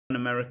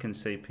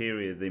Americans say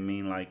period, they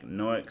mean like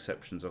no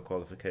exceptions or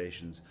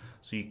qualifications.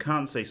 So you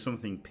can't say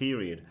something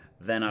period,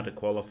 then add a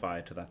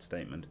qualifier to that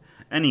statement.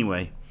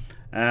 Anyway,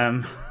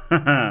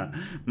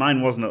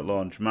 mine wasn't at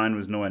launch. Mine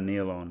was nowhere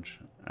near launch.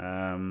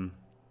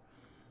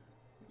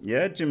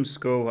 Yeah, Jim's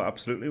skull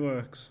absolutely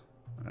works.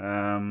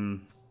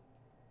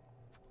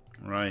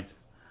 Right.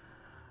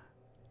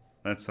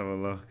 Let's have a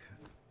look.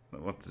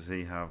 What does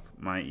he have?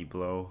 Mighty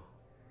blow.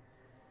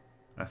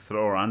 A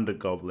thrower and a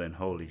goblin.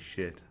 Holy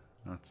shit.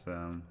 That's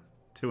 2-0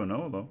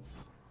 though.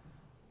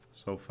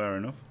 So fair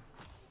enough.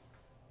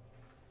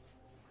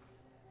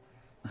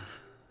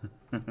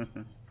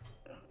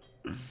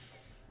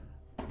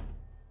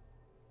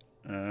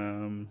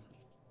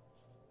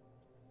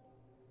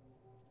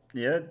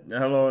 Yeah,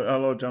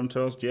 hello Jam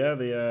Toast. Yeah,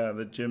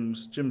 the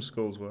Jim's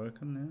skull's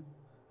working, yeah.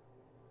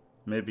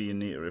 Maybe you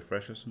need to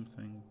refresh or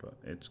something, but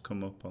it's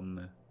come up on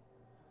the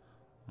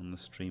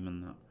stream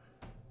and that.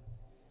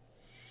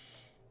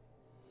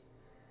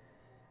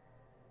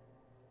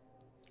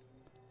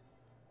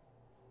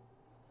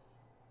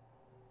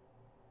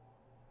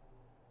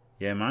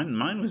 Yeah,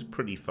 mine was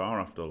pretty far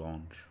after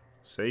launch.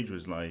 Sage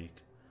was like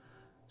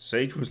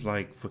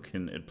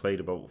fucking, it played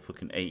about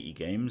fucking 80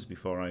 games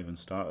before I even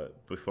played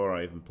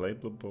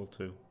Blood Bowl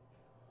 2.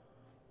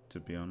 To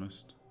be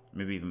honest.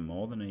 Maybe even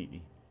more than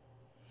 80.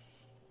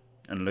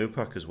 And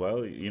Lupac as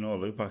well. You know,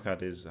 Lupac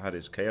had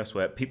his chaos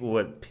where people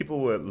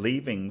were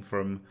leaving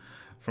from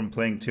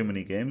playing too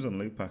many games on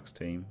Lupac's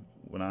team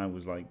when I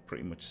was like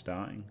pretty much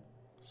starting.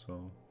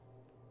 So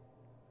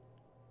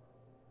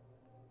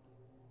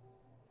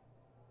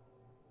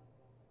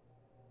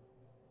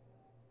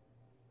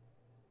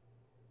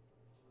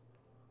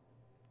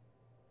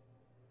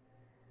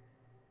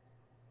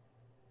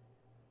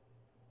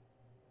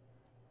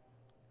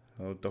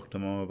hello, Dr.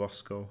 Momo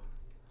Bosco.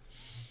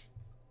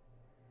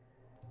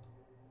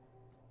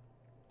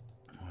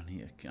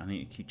 I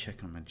need to keep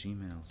checking on my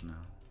Gmails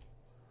now.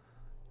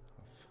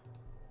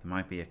 There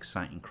might be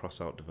exciting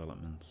cross-out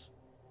developments.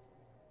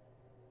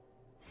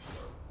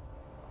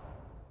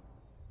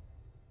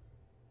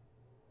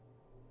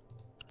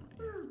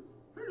 Yeah.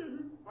 Hey,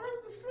 I'm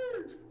the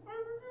scientist. I'm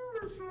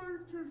a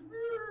neuroscientist.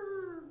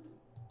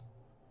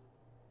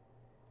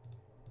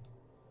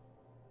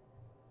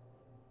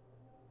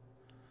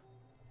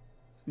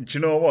 Do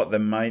you know what? There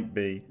might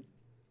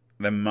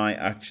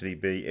actually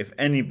be. If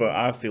anybody,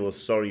 I feel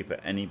sorry for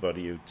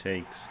anybody who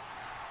takes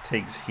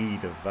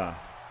heed of that.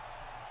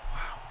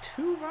 Wow,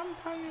 2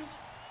 vampires.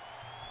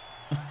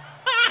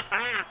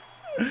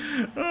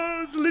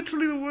 Oh, it's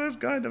literally the worst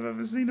guide I've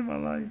ever seen in my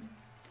life.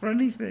 For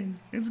anything,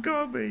 it's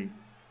gotta be.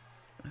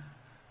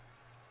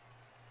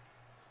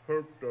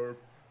 Herp derp,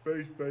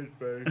 base, base,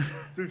 base.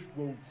 This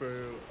won't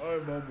fail.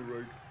 I'm on the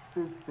right.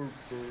 Burp, burp,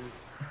 burp.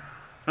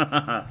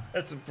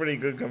 That's a pretty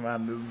good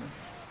command, isn't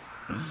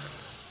it?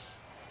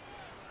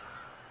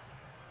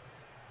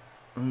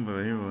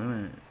 Unbelievable,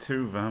 isn't it?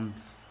 2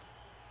 vamps.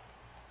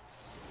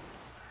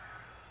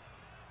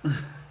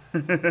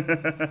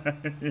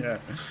 Yeah.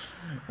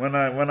 When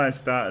I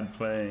started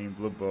playing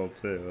Blood Bowl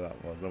 2,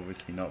 that was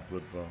obviously not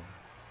Blood Bowl.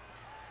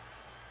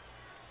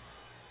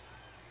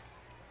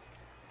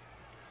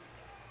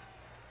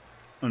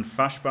 And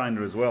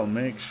Fashbinder as well.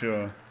 Make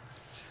sure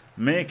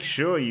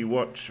you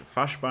watch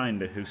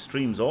Fashbinder, who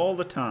streams all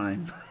the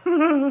time.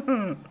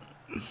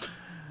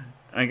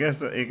 I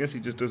guess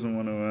he just doesn't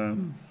want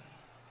to.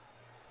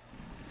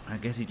 I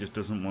guess he just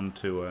doesn't want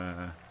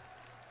to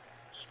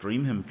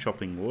stream him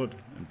chopping wood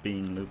and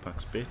being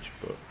Lupac's bitch,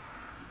 but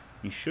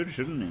he should,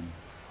 shouldn't he?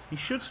 He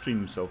should stream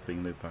himself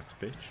being Lupac's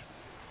bitch.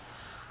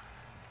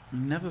 He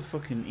never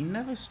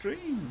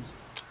streams.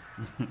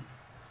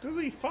 Does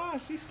he?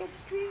 Fash, he stopped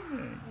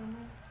streaming.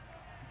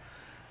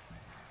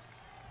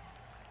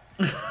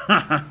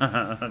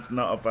 That's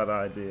not a bad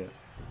idea.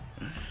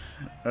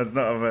 That's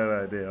not a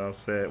bad idea, I'll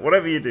say it.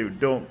 Whatever you do,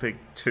 don't pick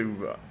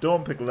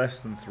less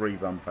than 3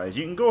 vampires.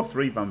 You can go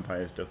 3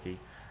 vampires, Ducky.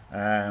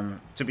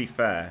 To be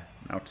fair,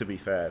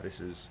 this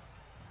is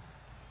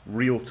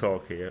real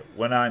talk here.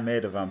 When I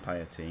made a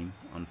vampire team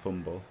on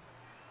Fumble,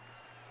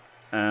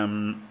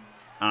 I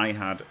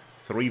had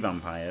 3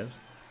 vampires.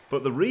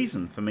 But the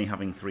reason for me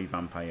having 3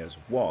 vampires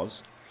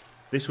was,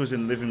 this was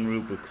in Living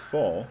Rulebook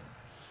 4,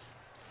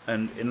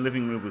 and in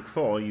Living Rulebook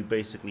 4 you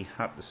basically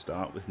had to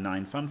start with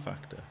 9 fan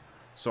factor.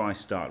 So I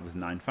started with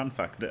 9 fan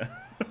factor.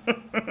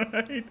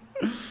 Right?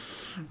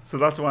 So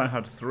that's why I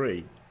had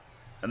 3.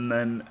 And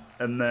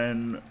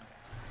then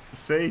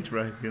Sage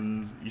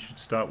reckons you should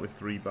start with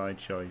 3 by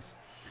choice.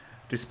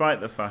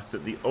 Despite the fact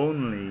that the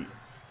only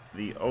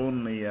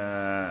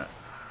vampire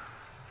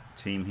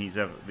team he's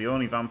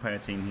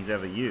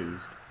ever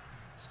used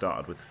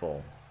started with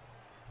 4.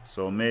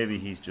 So maybe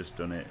he's just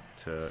done it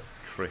to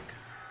trick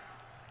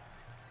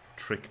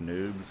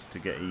noobs to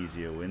get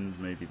easier wins.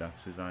 Maybe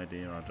that's his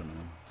idea, I don't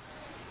know.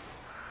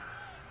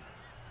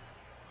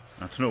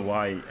 I don't know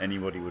why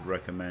anybody would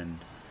recommend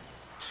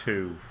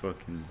 2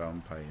 fucking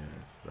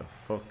vampires. The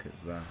fuck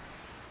is that?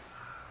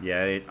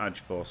 Yeah,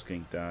 Edge 4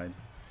 Skink died.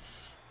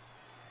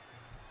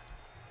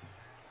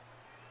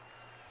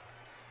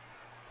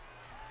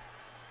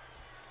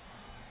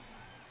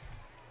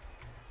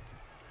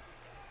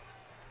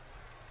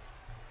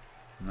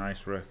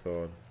 Nice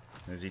record.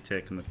 Is he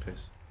taking the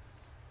piss?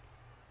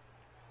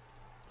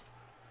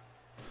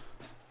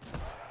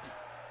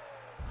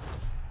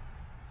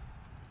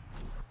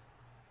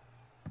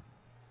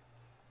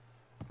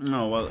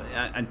 No, well,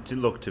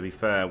 look, to be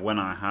fair, when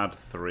I had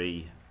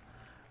three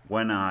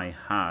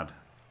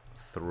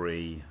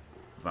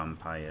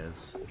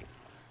vampires,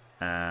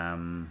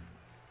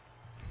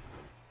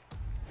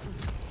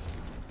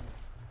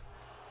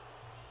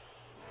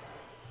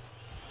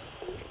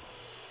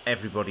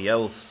 everybody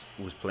else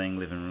was playing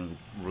Living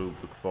Rule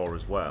Book 4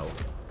 as well.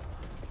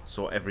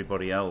 So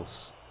everybody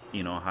else,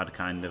 you know, had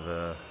kind of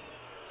a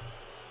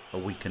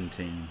weakened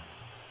team.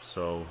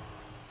 So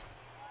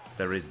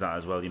there is that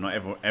as well. You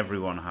know,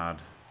 everyone had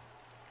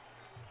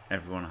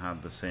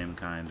the same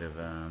kind of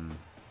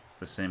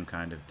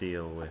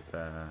deal with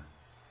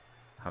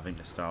having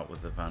to start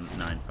with the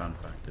 9 fan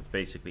factor.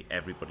 Basically,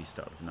 everybody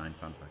started with 9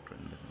 fan factor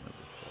in Living Rule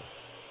Book 4.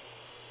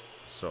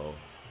 So,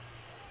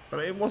 but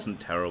it wasn't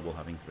terrible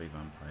having 3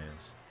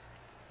 vampires.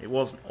 It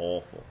wasn't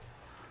awful.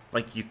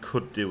 Like, you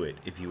could do it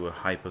if you were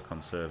hyper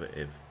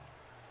conservative.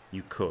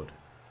 You could.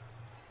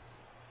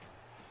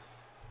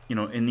 You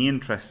know, in the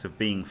interests of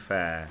being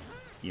fair,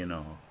 you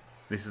know,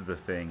 this is the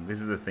thing,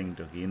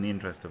 Dougie, in the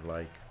interest of,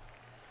 like,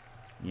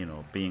 you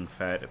know, being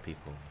fair to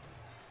people,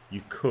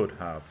 you could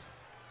have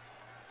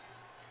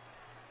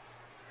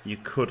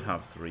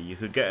 3. You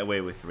could get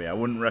away with 3. I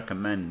wouldn't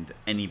recommend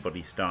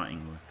anybody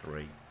starting with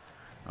 3.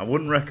 I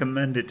wouldn't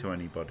recommend it to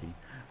anybody,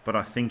 but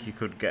I think you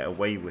could get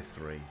away with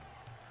 3.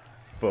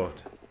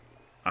 But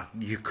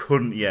you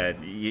couldn't,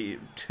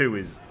 2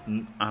 is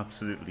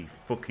absolutely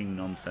fucking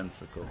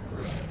nonsensical.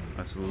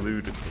 That's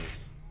ludicrous.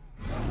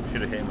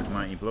 Should have hit him with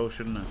Mighty Blow,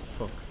 shouldn't I?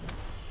 Fuck.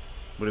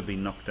 Would have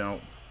been knocked out.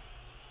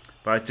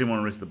 But I didn't want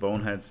to risk the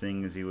Bonehead,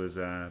 seeing as he was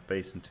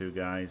basing 2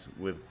 guys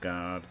with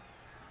guard.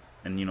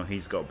 And, you know,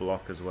 he's got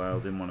block as well.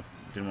 Didn't want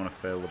to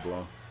fail the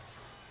block.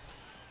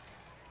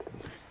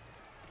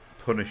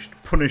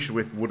 Punished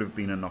with would have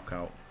been a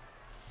knockout.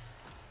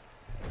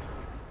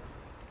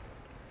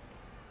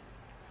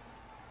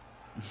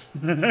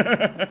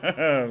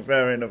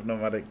 Fair enough,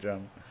 Nomadic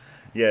Jam.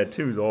 Yeah,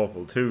 2's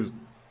awful. 2's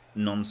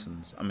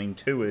nonsense. I mean,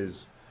 2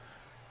 is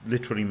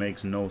literally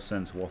makes no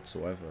sense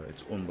whatsoever.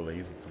 It's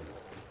unbelievable.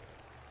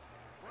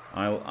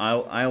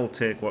 I'll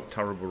take what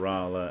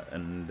Tarabarala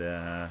and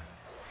the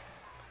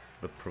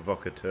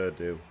Provocateur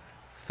do.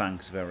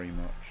 Thanks very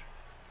much.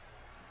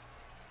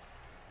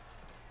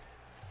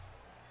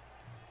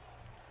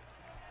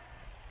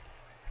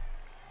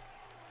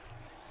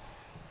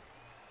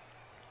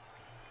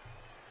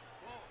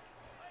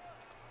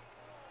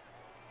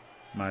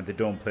 Man, they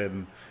don't play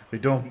them. They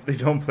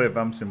don't play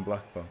Vamps in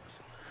Black Box.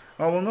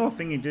 Oh well, no,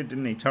 thing he did,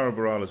 didn't he?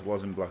 Tarabarala's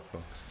was in Black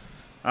Box.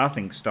 I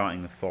think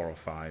starting with 4 or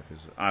 5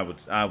 is.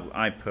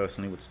 I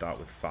personally would start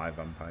with 5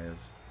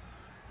 vampires,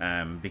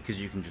 because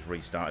you can just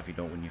restart if you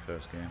don't win your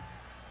first game.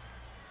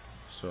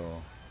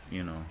 So,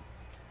 you know,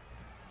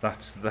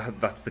 that's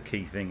the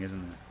key thing,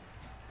 isn't it?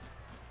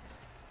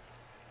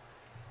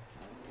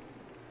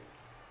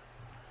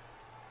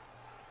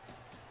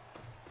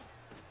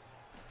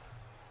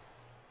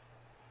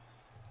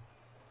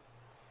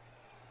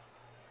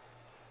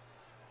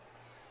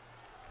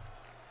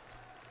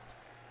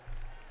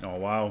 Oh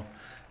wow,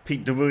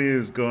 Pete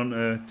W's gone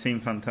to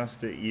Team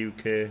Fantastic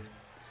UK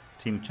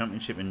Team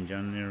Championship in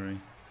January.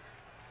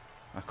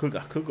 I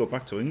could go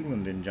back to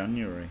England in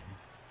January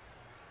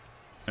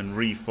and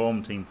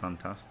reform Team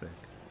Fantastic.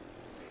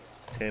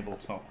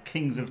 Tabletop,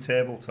 Kings of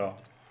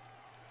Tabletop,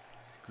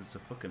 because it's a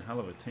fucking hell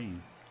of a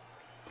team.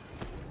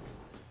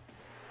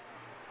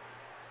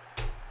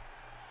 Fucking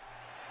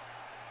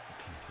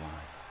fly.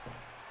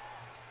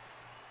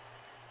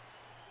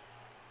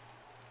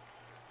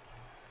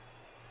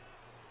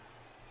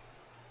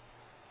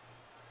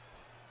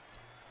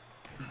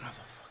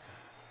 Motherfucker.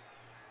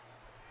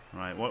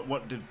 Right,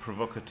 what did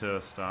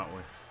Provocateur start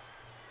with?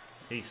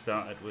 He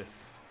started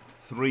with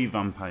 3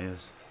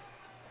 vampires.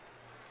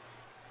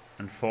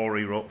 And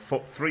 3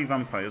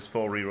 vampires,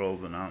 4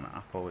 rerolls and an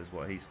apple is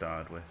what he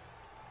started with.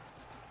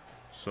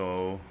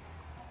 So,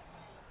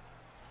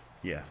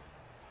 yeah.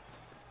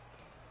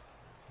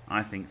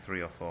 I think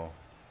 3 or 4.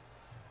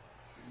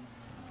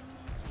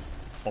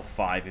 Or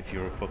 5 if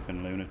you're a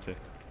fucking lunatic.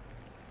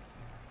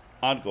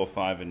 I'd go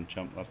 5 and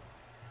champ that.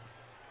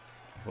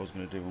 If I was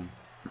going to do them.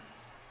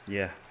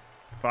 Yeah.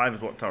 5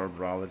 is what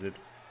Tarabarala did.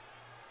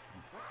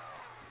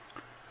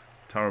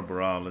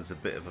 Tarabarala's a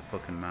bit of a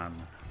fucking man.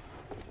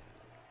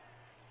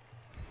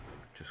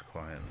 Just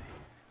quietly.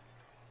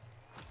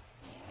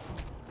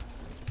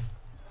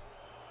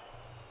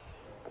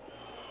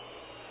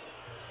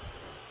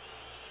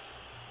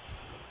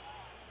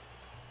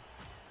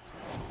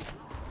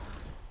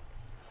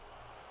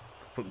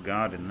 Put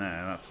guard in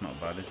there, that's not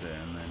bad, is it?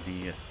 And then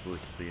he has to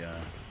blitz the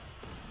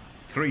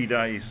 3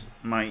 dice,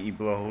 mighty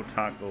blow,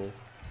 tackle,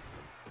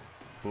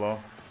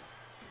 block.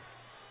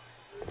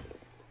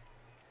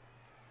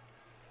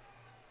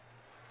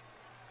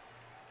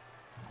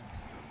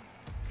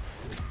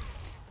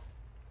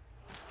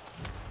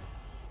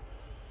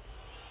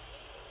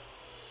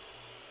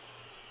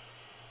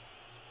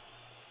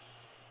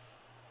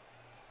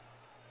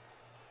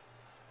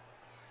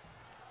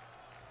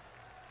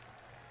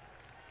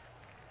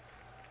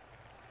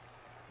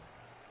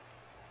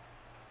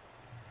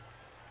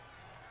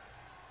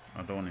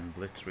 I don't want him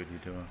blitz really,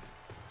 do I?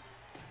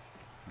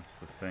 That's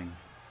the thing.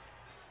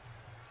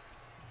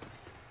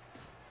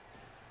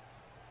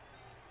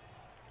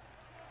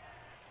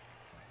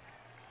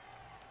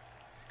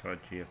 Got a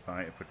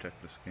GFI to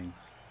protect the skinks.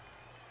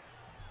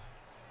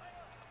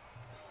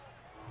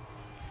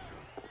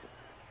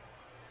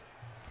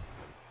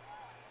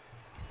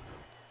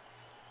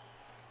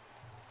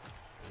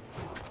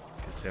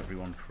 Gets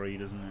everyone free,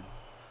 doesn't it?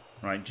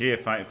 Right,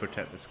 GFI to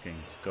protect the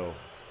skinks. Go.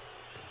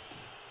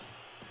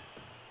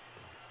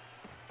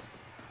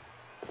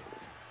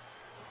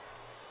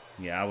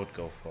 Yeah, I would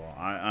go for.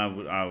 I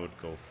would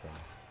go for.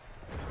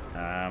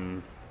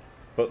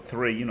 But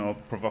 3, you know,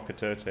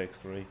 Provocateur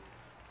takes 3.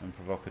 And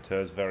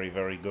Provocateur is very,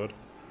 very good.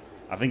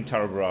 I think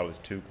Tarabaral is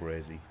too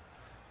crazy.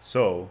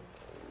 So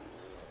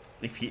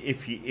if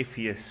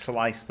you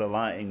slice the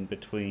line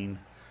between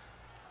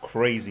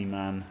crazy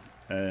man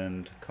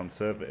and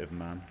conservative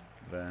man,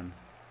 then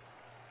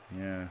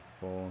yeah,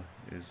 4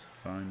 is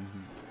fine, isn't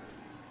it?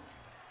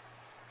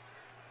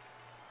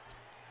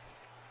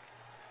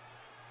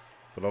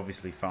 But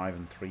obviously 5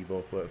 and 3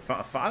 both work.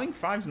 I think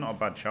 5's not a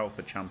bad shout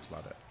for Champs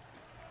Ladder.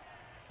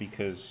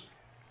 Because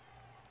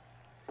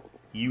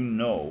you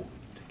know,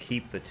 to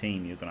keep the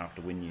team, you're going to have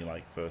to win your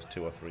like first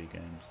 2 or 3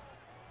 games.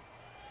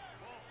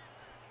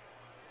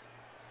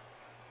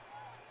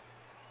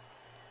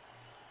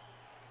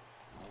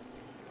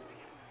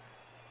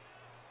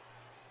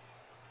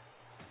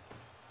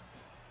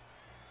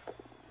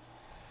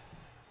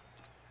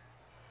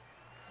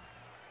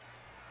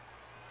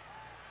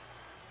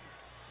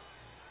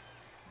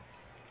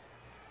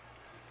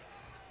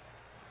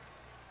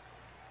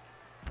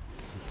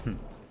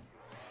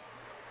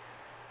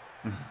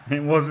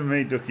 It wasn't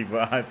me, Ducky,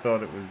 but I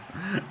thought it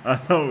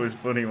was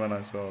funny when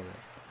I saw it.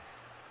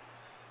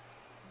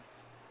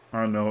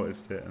 I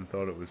noticed it and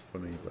thought it was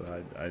funny, but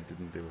I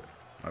didn't do it.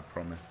 I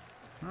promise.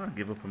 Ah,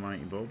 give up a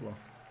mighty bow block.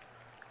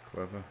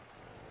 Clever.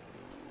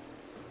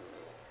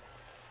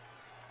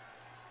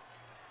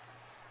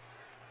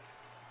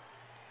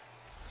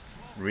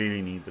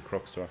 Really need the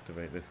Crocs to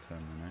activate this turn,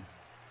 then, eh?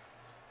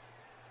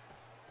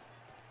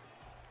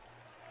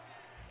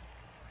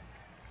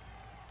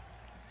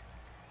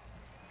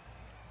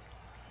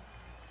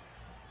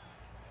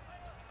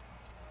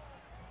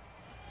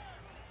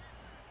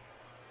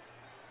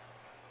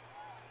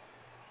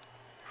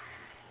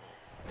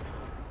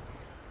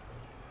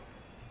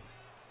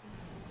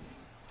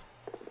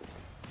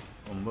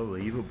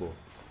 Unbelievable.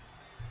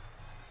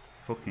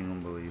 Fucking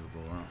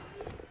unbelievable, that.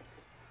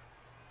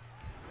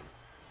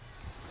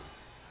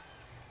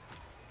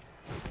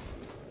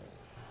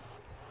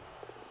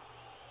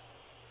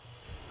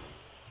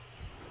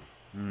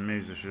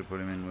 Maybe I should have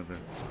put him in with the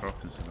Croc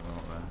instead of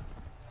out there.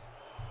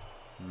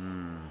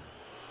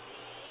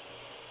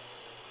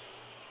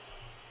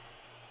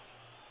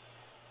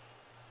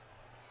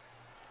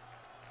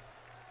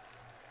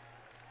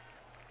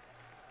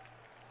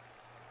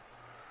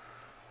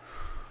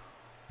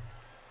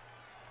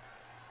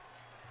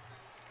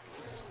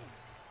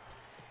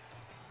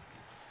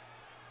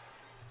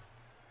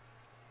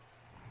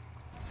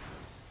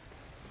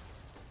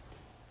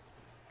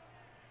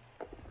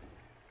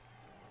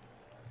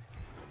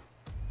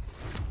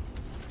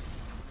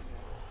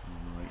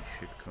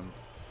 Shit cunt.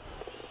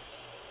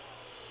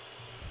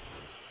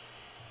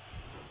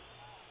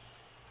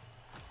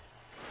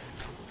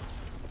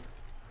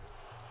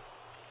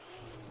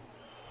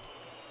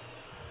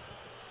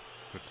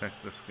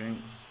 Protect the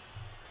skinks.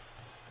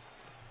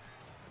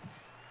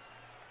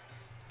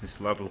 This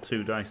lad'll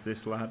 2 dice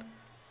this lad.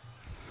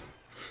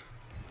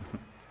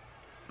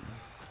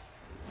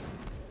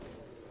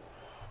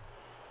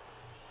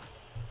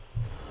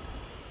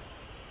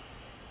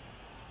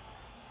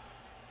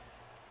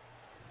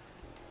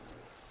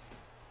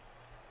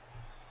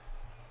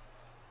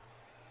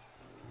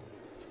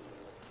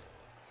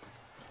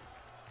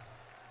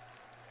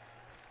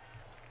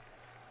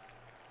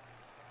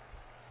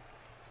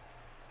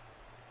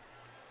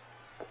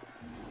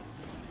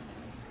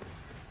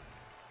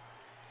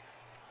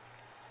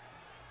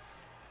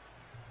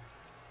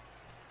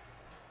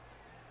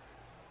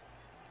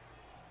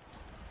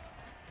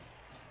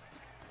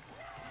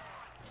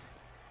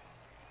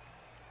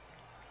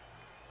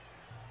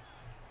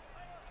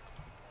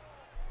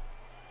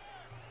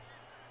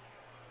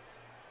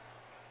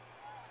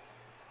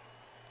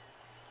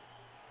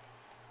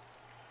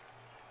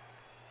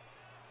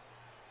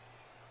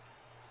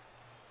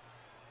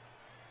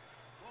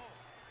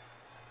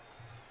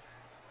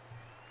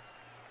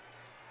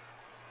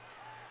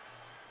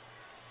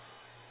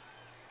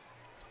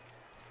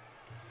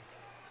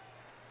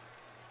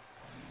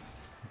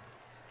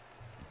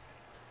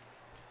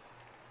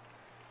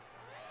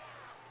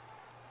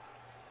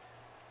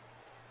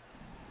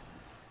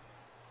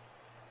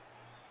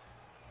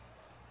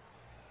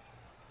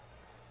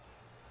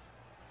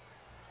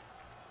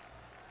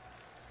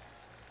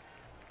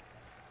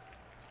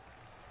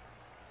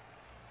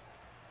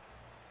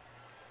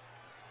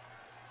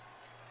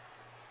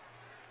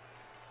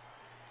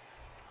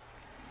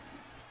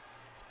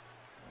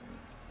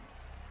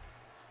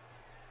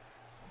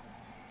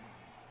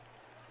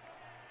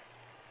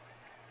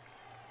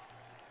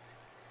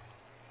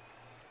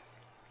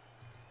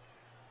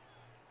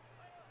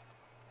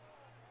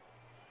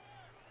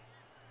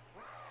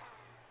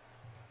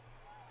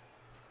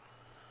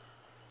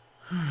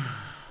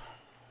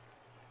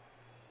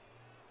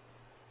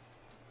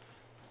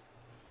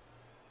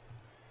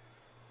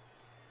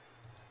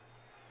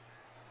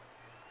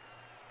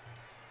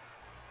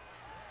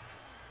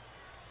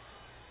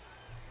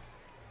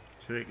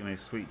 Taking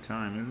his sweet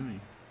time, isn't he?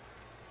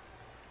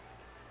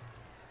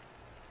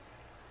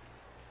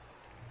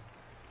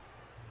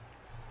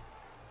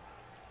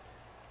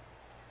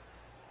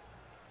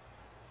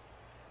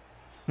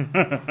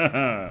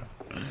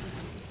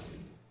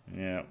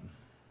 Yeah.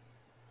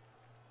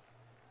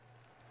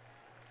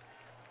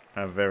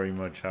 I very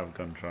much have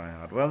gone try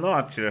hard. Well, no,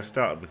 actually, I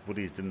started with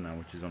Woody's, didn't I?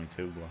 Which is only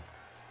 2 block.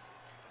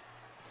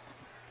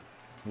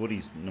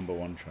 Woody's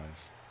 #1 tries.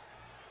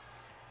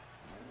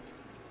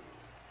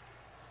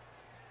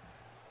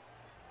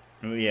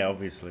 Well, yeah,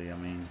 obviously. I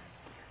mean,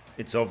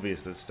 it's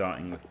obvious that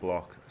starting with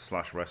block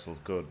 / wrestle is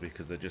good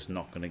because they're just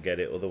not going to get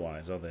it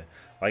otherwise, are they?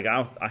 Like,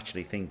 I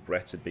actually think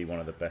Brett's would be one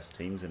of the best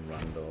teams in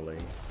Randall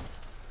League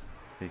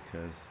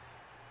because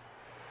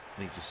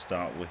they just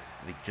start with,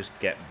 they just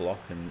get block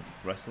and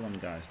wrestle on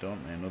guys,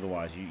 don't they? And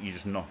otherwise, you're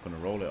just not going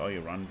to roll it, are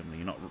you, randomly?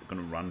 You're not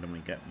going to randomly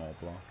get more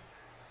block.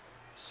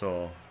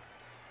 So,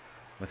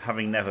 with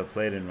having never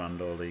played in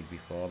Randall League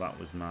before, that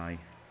was my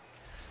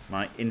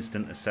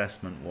instant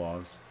assessment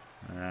was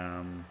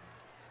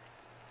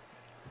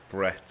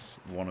Brett's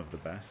one of the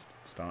best,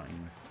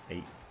 starting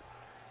with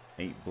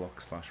 8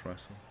 block /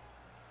 wrestle.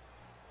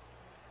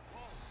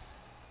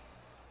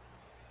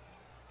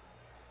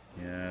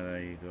 Yeah,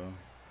 there you go.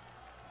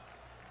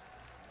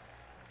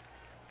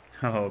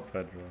 Hello,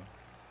 Pedro.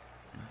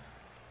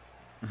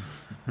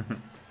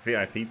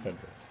 VIP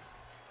Pedro.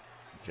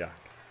 Jack.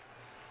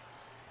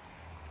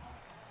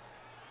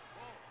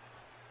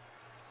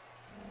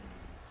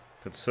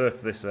 Could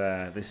surf this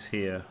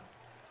here.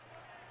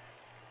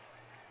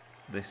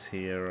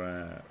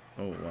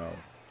 Oh well,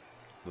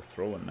 the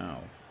thrower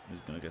now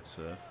is going to get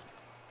surfed.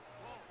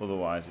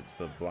 Otherwise, it's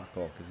the Black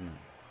Hawk, isn't it?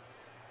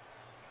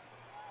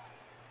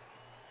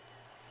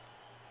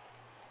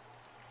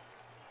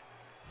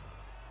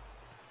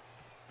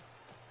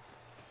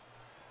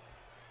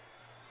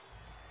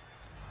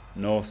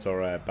 No,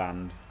 sorry,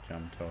 banned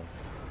Jam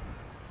Toast.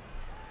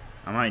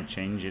 I might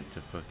change it to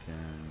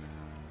fucking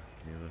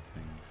the other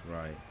things.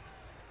 Right.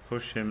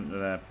 Push him to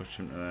there, push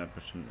him to there,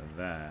 push him to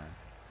there.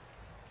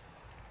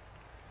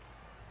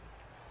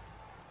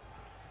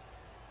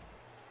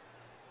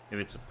 If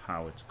it's a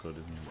POW, it's good,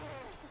 isn't it?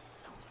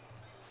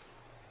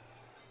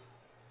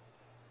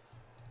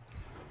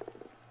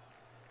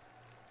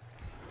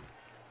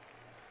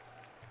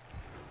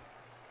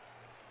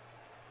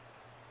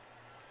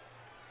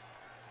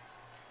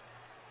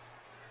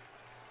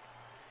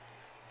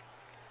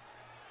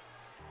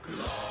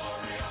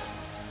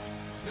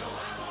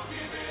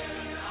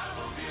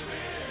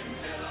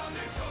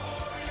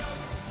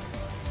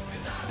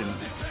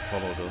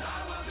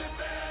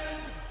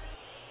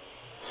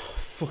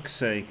 Fuck's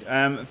sake.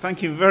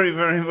 Thank you very,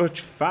 very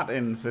much,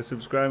 Fatin, for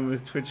subscribing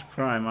with Twitch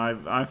Prime.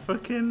 I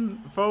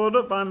fucking followed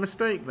up by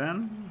mistake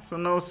then. So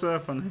no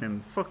surf on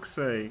him. Fuck's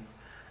sake.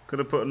 Could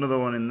have put another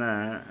one in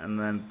there and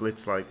then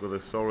blitz like with a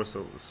Saurus. The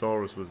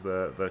Saurus was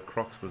the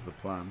Crocs was the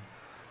plan.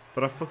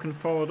 But I fucking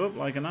followed up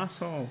like an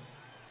asshole.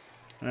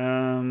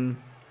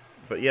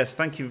 But yes,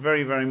 thank you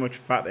very, very much,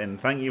 Fatin.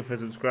 Thank you for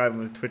subscribing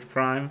with Twitch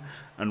Prime.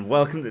 And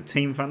welcome to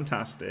Team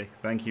Fantastic.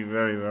 Thank you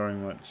very, very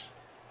much.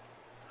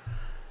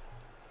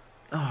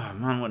 Oh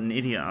man, what an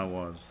idiot I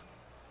was.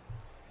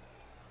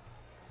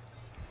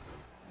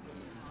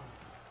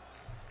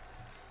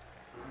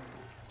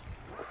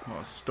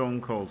 What a stone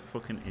cold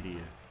fucking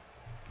idiot.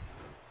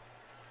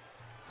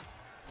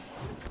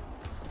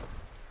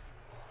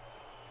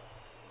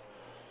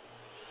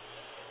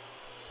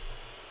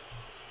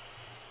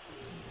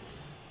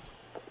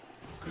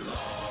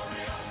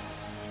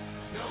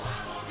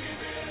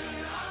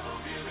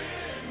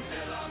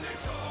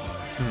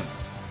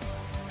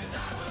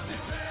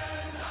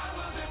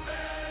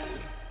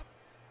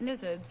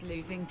 Lizards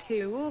losing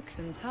 2 orcs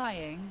and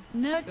tying.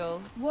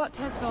 Nurgle, what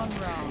has gone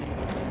wrong?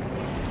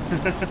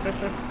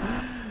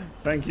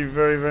 Thank you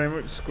very, very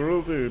much,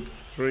 Squirrel Dude.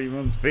 3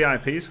 months.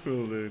 VIP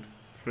Squirrel Dude.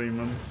 3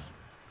 months.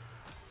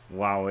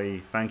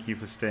 Wowie. Thank you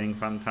for staying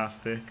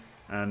fantastic.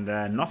 And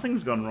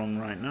nothing's gone wrong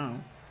right now.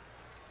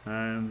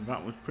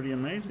 That was pretty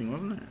amazing,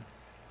 wasn't it?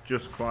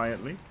 Just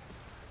quietly.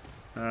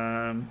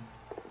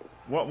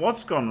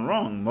 What's gone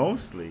wrong,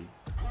 mostly,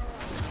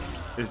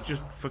 is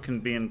just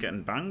fucking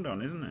getting banged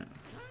on, isn't it?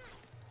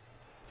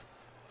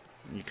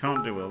 You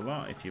can't do a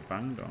lot if you're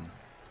banged on.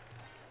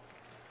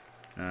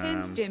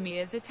 Since Jimmy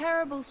is a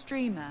terrible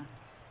streamer.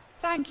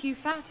 Thank you,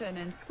 Fatten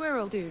and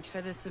Squirrel Dude,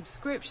 for the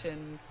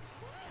subscriptions.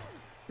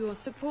 Your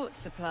support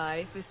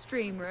supplies the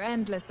streamer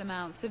endless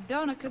amounts of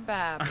doner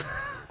kebab.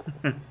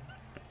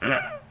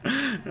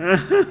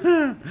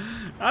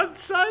 I'd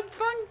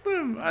thank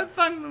them. I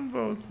thank them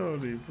both,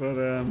 totally.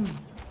 But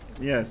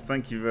yes,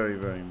 thank you very,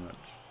 very much.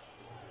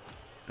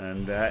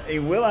 And he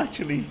will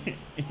actually,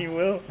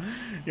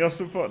 your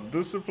support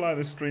does supply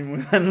the stream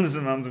with endless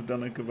amounts of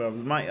doner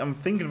kebabs. I'm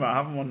thinking about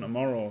having one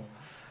tomorrow,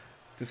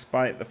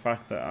 despite the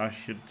fact that I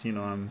should, you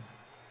know,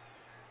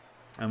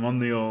 I'm on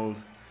the old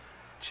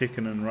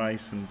chicken and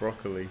rice and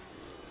broccoli.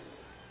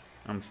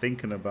 I'm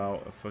thinking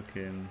about a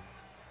fucking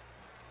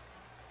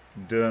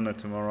doner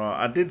tomorrow.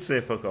 I did say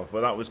fuck off,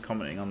 but that was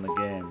commenting on the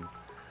game.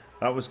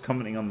 That was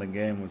commenting on the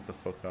game was the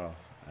fuck off.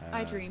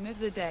 I dream of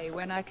the day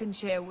when I can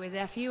share with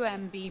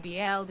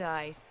FUMBBL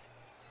dice.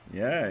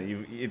 Yeah,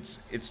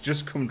 it's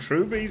just come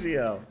true,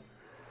 BZL.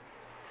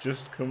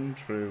 Just come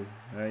true.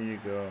 There you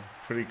go.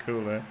 Pretty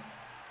cool, eh?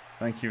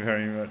 Thank you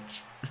very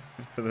much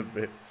for the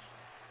bits.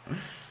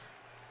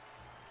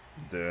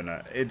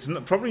 Doner. It's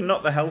probably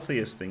not the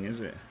healthiest thing, is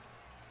it?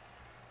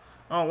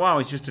 Oh wow,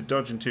 it's just a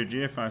dodge and 2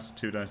 GFIs to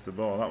 2 dice the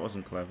ball. That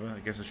wasn't clever. I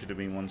guess I should have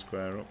been 1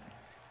 square up.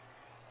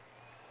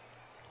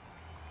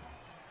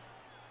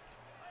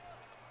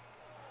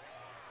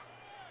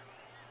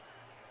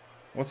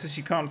 What's this?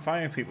 You can't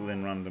fire people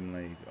in random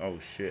league. Oh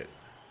shit.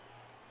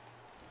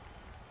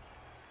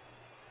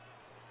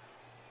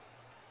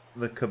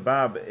 The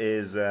kebab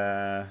is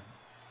 €4,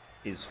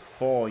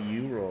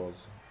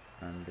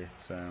 and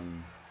it's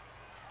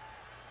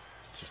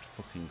just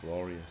fucking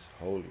glorious.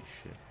 Holy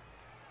shit.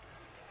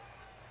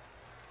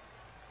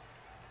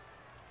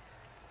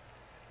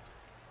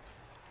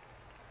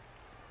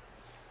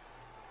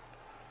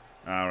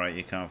 Alright,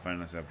 you can't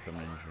find this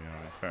abdomen injury.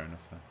 Alright, fair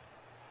enough then.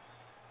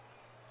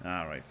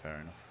 Alright, fair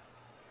enough.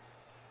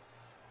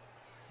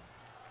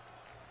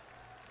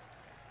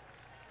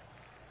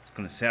 I was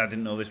gonna say, I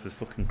didn't know this was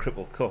fucking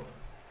Cripple Cup.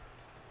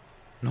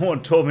 No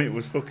one told me it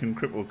was fucking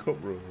Cripple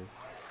Cup rules.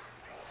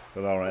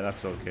 But alright,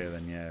 that's okay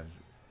then, yeah.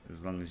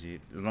 As long as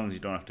you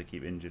don't have to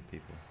keep injured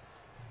people.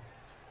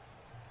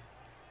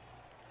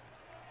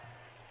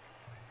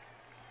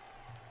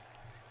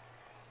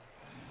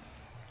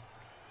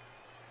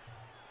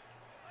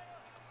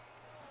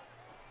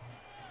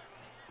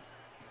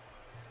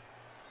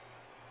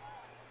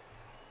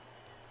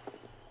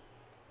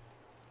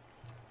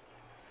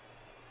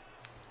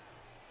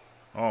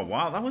 Oh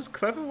wow, that was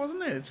clever,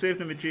 wasn't it? It saved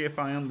him a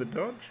GFI on the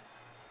dodge.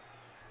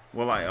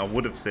 Well, I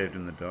would have saved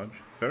him the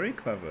dodge. Very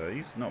clever.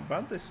 He's not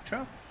bad, this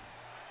chap.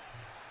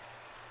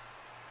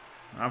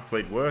 I've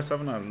played worse,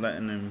 haven't I?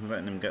 Letting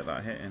him get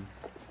that hit in.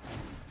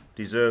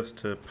 Deserves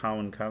to pow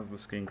and Kaz the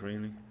skink,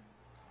 really.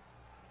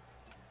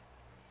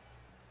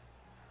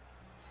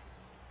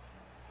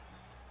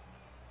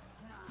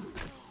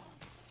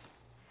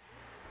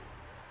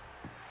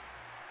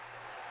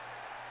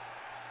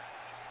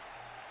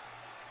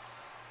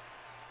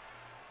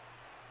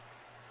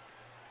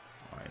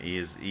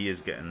 He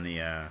is getting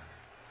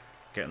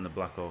the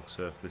Black Orc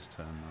Surf this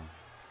turn now.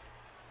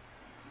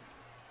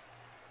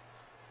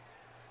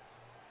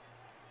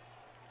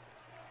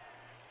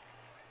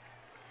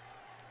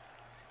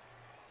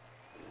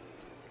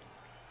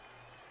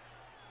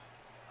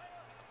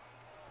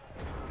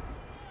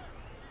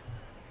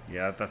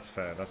 Yeah, that's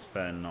fair. That's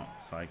fair.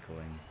 Not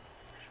cycling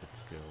shit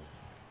skills.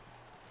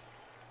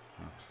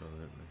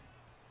 Absolutely.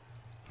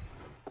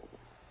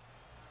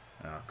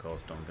 Ah, of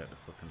course, don't get the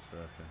fucking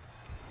surfing.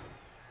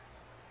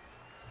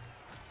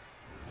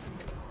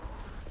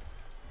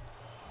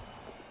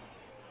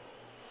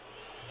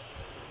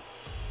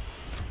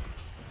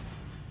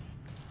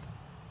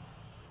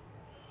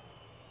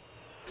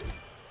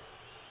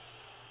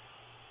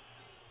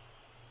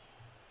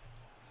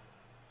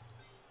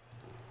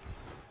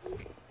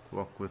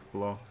 Block with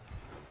block.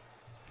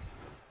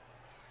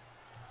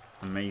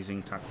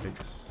 Amazing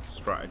tactics,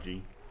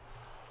 strategy.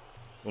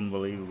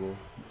 Unbelievable.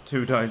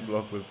 2 dice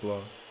block with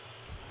block.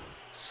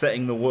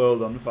 Setting the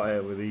world on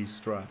fire with these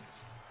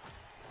strats.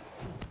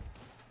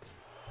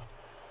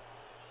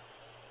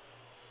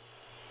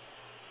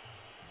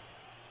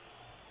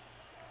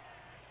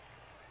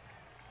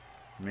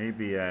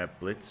 Maybe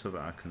blitz so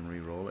that I can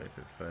re-roll it if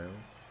it fails.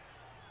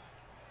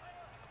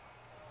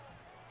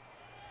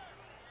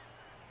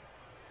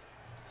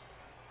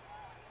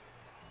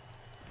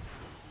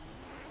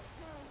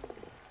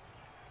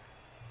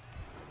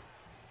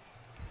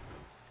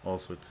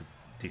 Also, it's a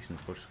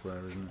decent push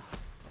square, isn't it?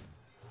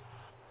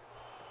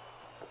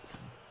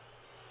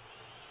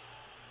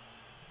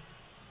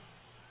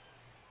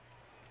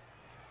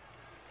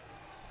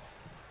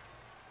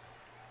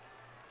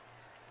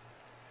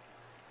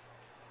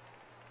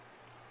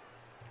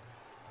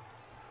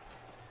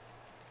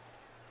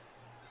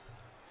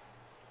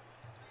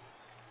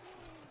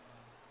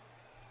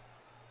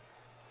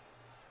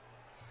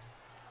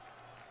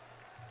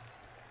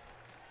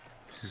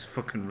 This is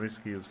fucking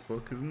risky as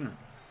fuck, isn't it?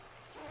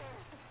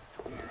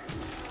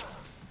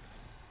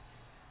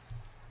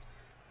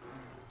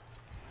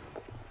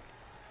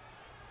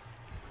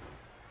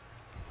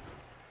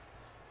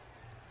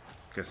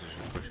 Guess I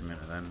should push him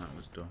into then, that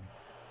was dumb.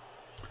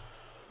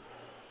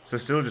 So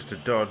still just a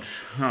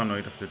dodge. Oh no,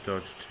 he'd have to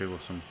dodge 2 or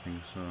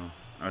something, so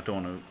I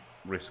don't want to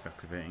risk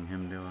activating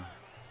him, do I?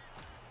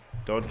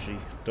 Dodgy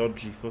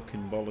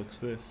fucking bollocks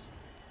this.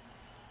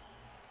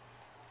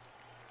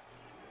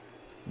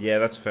 Yeah,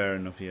 that's fair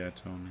enough, yeah,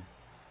 Tony.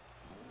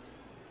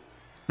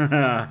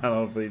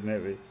 Hello, Bleed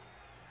Navy.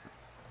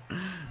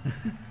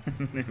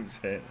 Noob's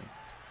hating.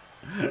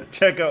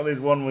 Check out this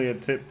one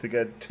weird tip to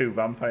get 2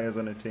 vampires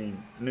on a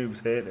team.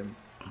 Noobs hate him.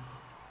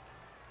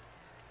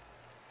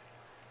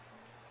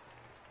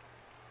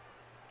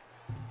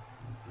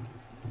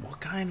 What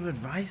kind of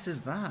advice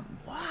is that?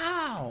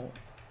 Wow!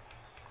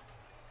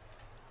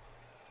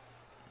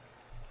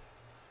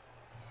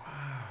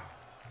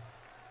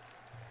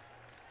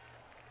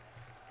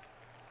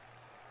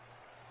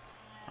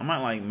 I might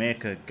like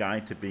make a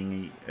guide to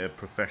being a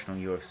professional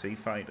UFC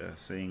fighter,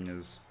 seeing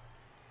as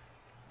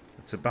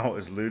it's about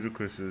as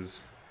ludicrous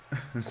as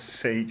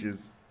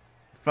Sage's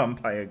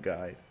vampire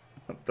guide.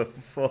 What the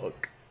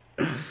fuck?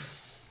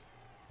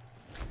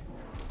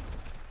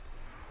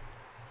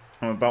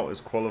 I'm about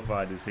as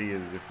qualified as he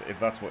is, if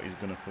that's what he's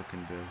gonna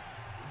fucking do.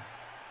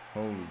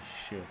 Holy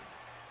shit.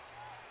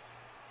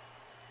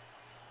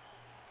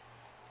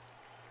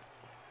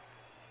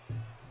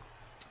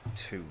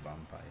 Two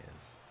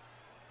vampires.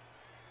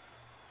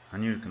 I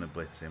knew he was gonna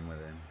blitz him with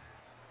him.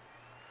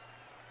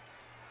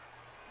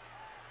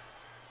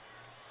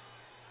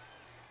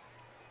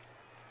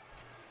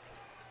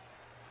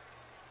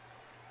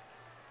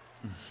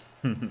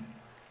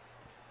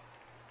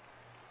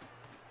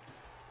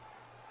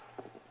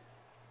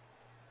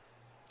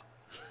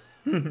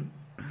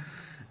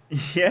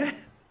 Yeah.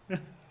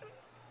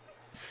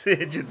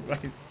 Sage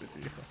advice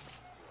video.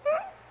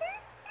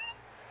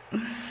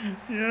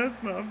 Yeah,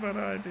 that's not a bad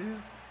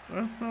idea.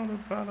 That's not a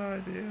bad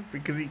idea.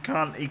 Because he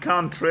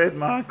can't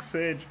trademark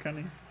Sage, can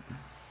he?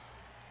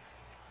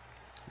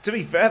 To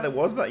be fair, there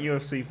was that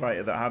UFC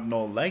fighter that had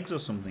no legs or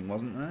something,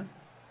 wasn't there?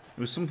 It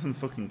was something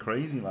fucking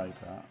crazy like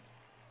that.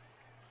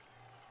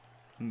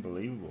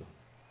 Unbelievable.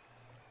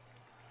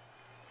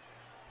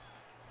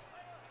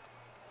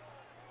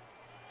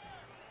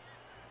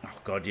 Oh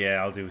god,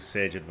 yeah, I'll do a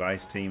Sage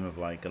advice team of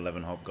like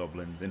 11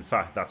 hobgoblins. In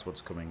fact, that's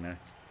what's coming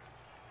next.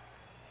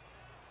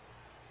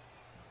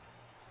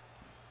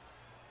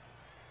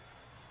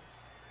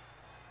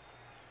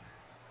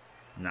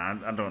 Nah,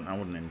 I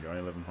wouldn't enjoy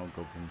 11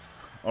 hobgoblins.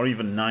 Or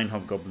even 9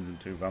 hobgoblins and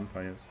 2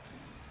 vampires.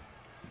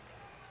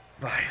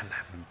 By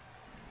 11.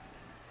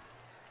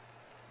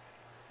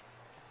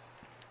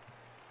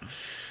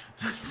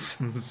 That's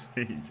some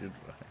Sage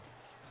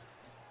advice.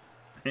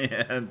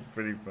 Yeah, it's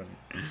pretty funny.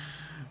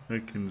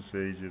 Fucking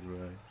Sage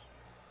advice.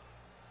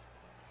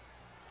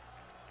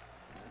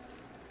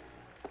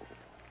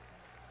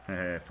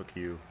 Hey, fuck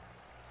you.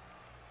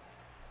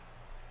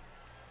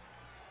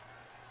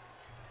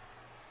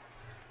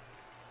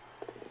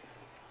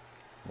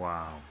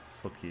 Wow,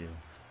 fuck you.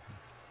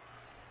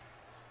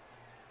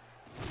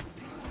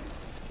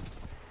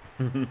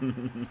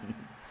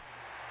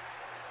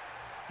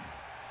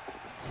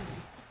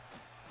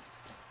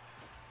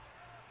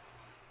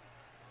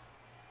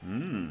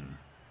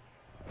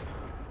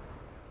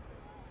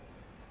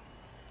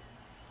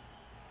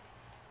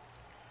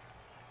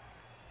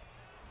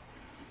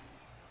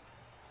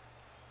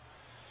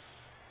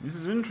 This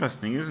is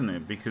interesting, isn't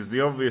it? Because the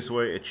obvious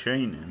way to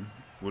chain him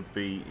would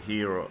be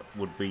here,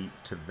 would be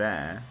to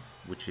there,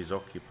 which is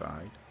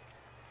occupied.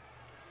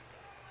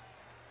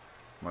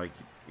 Like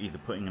either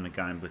putting in a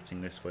guy and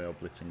blitzing this way or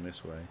blitzing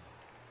this way.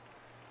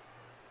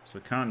 So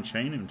I can't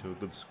chain him to a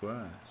good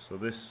square. So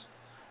this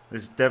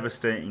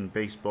devastating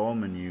baseball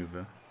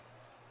maneuver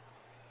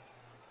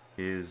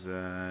is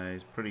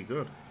pretty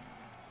good.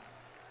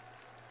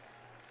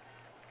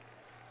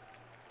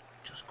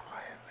 Just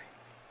quietly.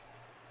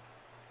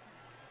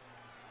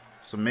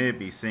 So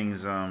maybe seeing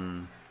as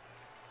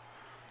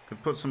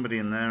could put somebody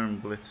in there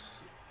and blitz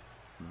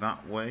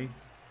that way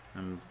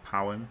and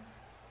pow him.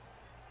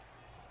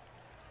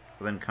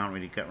 But then can't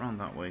really get around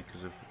that way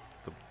because of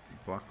the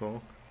Black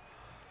Orc.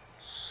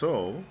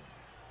 So,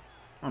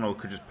 oh no,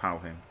 could just pow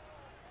him.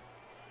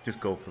 Just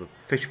go for the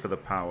fish for the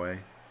pow, eh?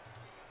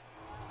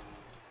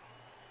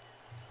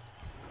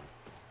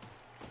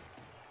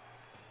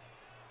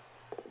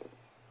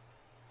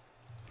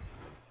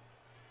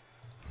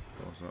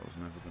 That was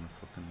never gonna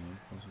fucking work,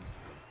 was it?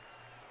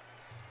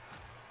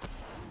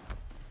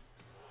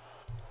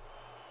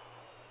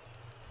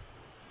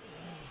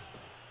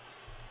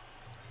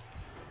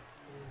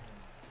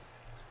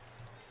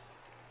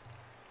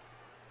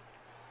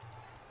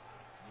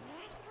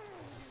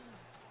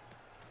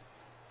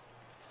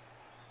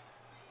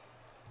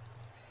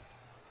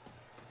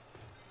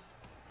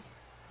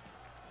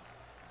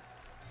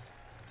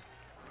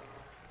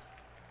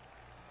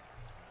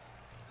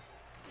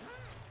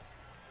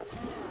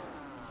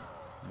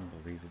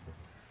 Unbelievable.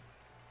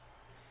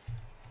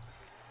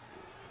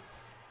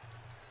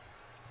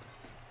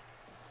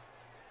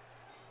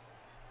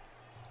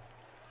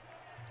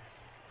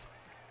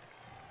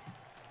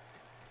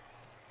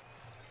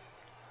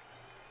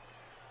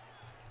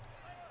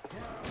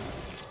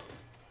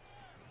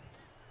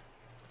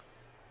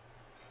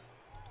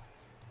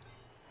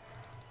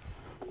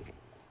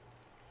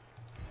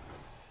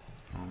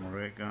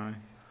 Armor 8 guy.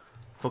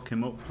 Fuck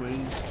him up,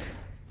 please.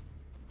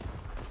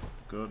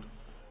 Good.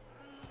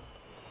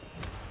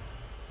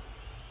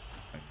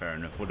 Fair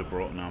enough, would have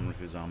brought an armor if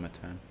it was armor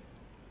 10.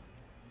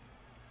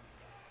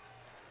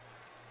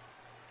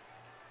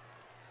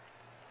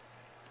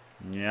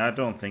 Yeah, I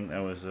don't think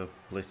there was a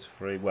blitz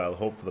free. Well,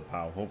 hope for the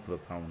power on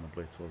the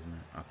blitz, wasn't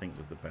it? I think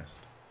was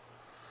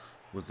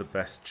the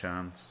best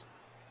chance.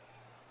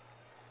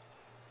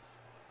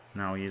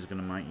 Now he is going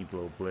to mighty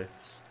blow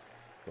blitz,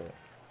 but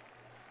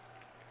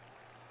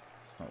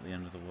it's not the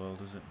end of the world,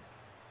 is it?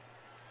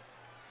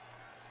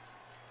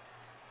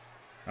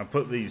 I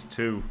put these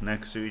two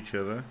next to each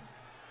other,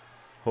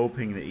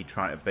 hoping that he'd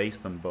try to base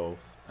them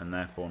both and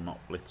therefore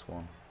not blitz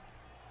one.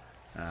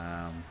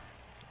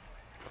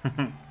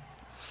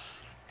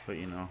 But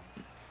you know,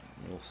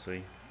 we'll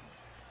see.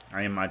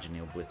 I imagine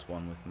he'll blitz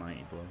one with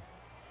mighty blow.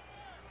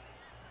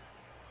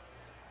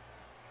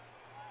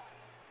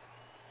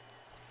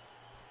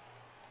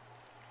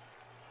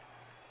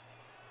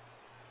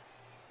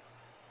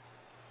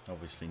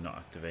 Obviously not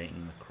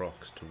activating the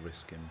Crocs to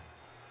risk him.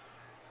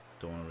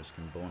 Don't want to risk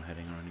him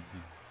boneheading or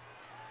anything.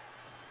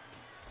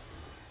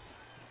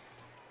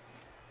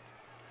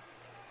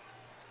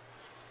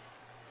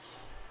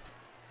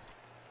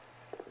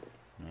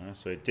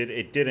 So it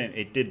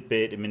did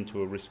bait him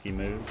into a risky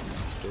move and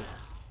stuff.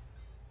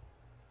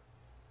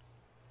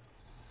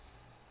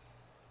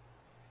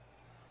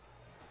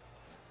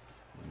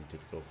 And he did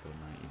go for a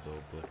 90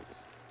 ball blitz.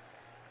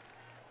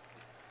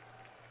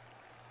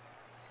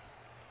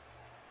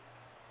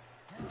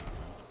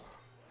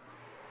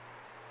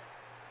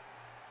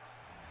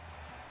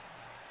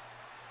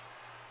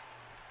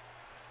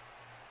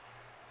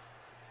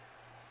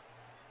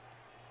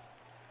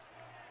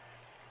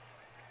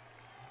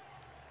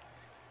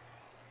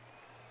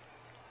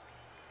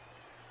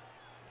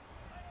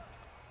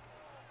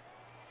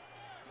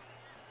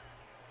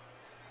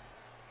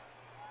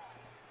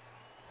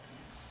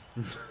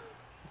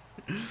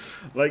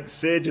 Like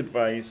sage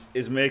advice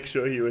is make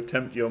sure you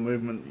attempt your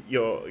movement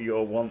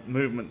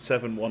movement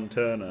 7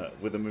 1-turner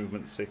with a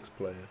movement 6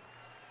 player.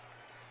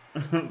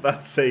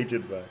 That's sage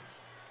advice.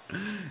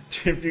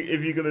 If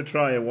you're gonna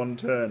try a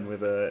 1-turn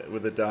with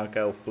a dark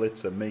elf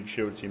blitzer, make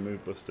sure it's your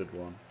move busted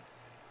one.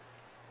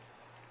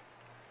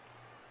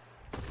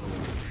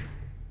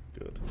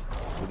 Good.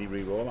 Would he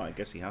re-roll? I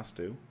guess he has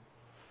to,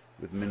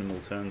 with minimal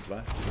turns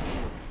left.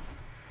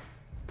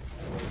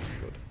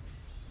 Good.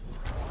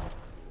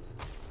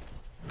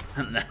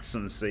 And that's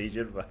some siege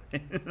advice.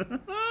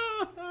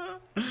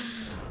 Oh,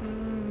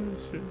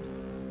 shit.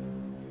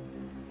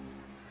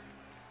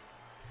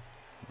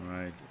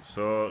 Right,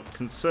 so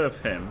conserve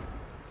him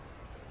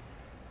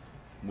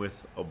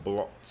with a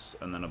blots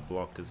and then a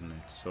block, isn't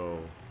it? So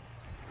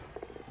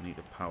I need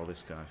to power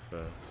this guy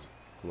first.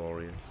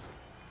 Glorious.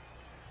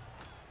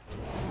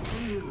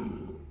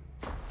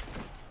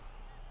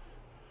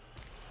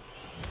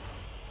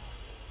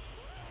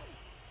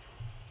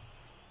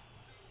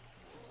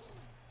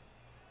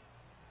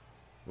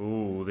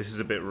 Ooh, this is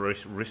a bit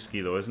risky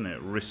though, isn't it?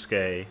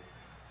 Risque.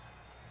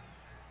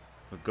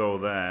 We'll go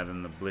there,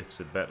 then the blitz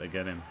had better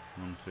get him.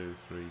 1, 2,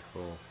 3,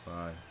 4,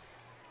 5,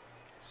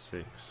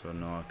 6. So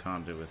no, I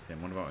can't do it with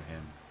him. What about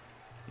him?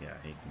 Yeah,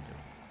 he can do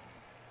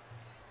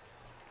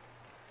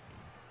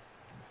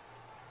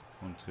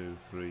it. 1, 2,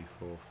 3,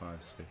 4,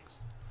 5, 6.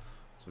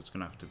 So it's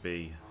gonna have to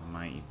be a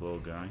mighty blow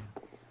guy.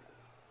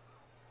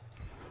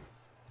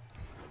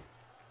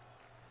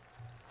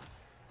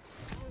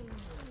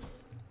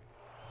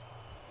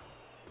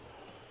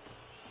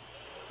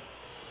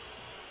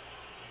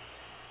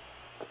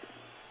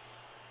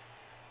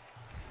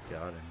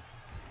 Got him.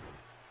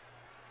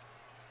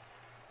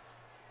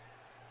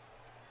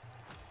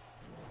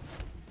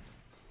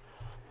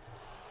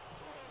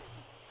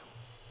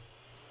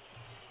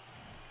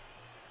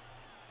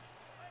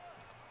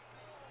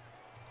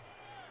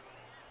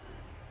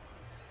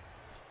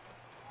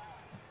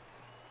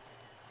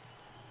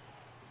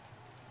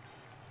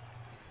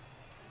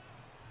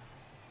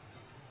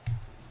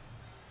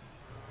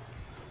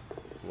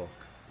 Block.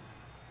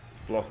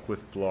 Block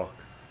with block.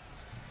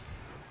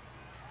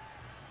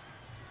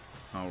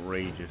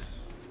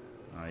 Outrageous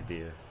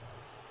idea.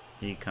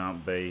 He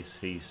can't base,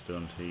 he's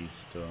stunned, he's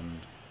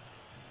stunned.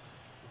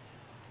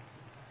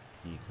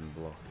 He can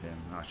block him.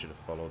 I should have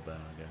followed there,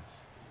 I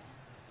guess.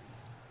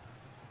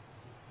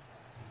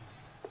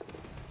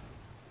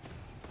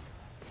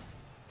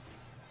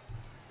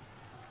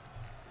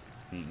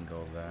 He can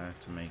go there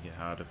to make it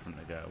harder for him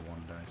to get a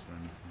 1 dice or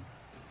anything.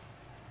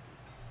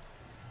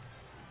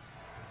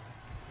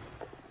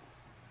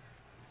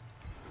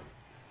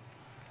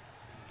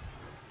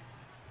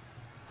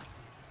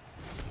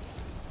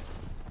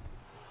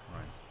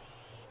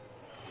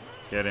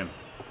 Get him.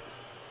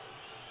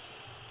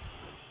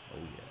 Oh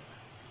yeah.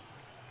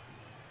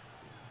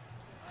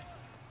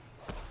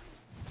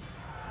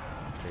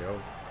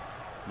 KO.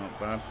 Not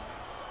bad.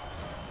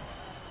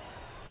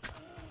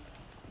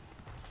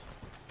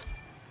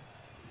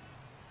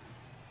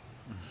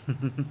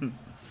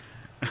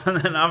 And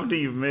then after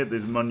you've made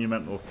this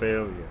monumental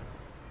failure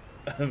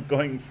of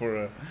going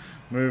for a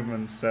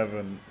movement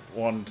 7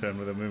 1-turn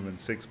with a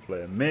movement 6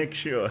 player, make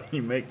sure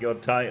you make your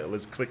title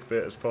as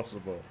clickbait as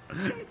possible.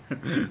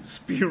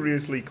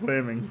 Spuriously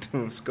claiming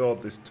to have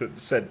scored this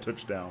said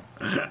touchdown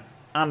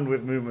and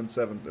with movement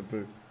 7 to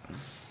boot.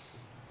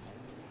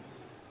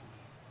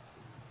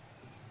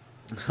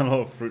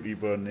 Hello, Fruity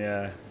Bun.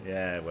 Yeah,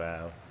 yeah.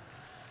 Well,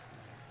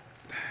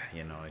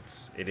 you know,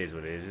 it is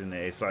what it is, isn't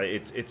it? It's like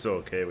it's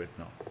okay with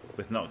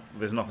not.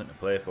 There's nothing to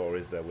play for,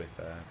 is there? With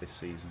this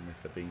season,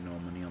 with there being no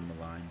money on the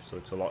line, so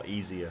it's a lot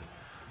easier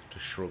to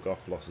shrug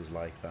off losses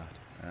like that.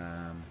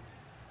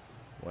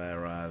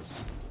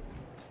 Whereas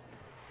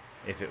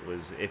if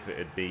it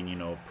had been, you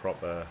know,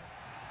 proper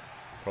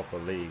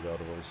league, I'd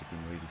have obviously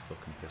been really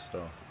fucking pissed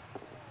off.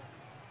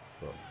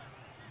 But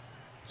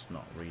it's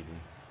not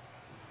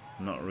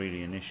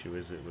really an issue,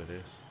 is it, with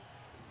this?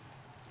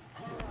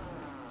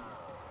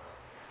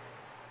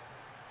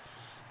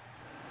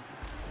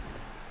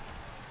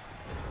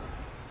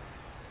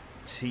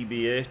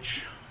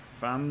 TBH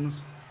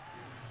fans,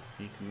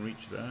 you can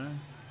reach there.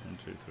 1,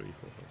 2, 3,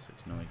 4, 5,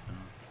 6. No, he can't.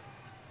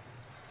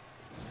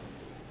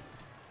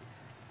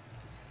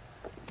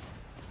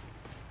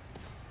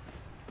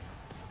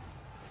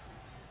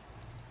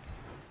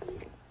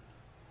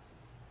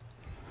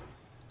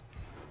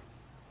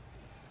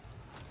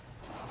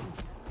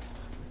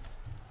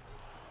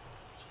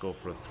 Go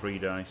for a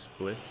 3-dice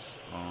blitz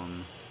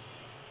on.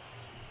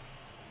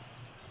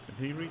 Did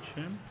he reach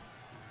him?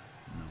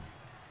 No.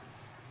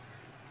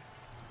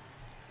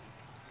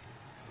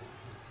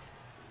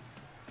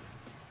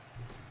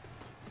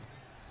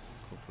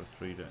 Go for a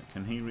 3-dice.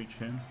 Can he reach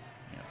him?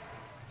 Yeah.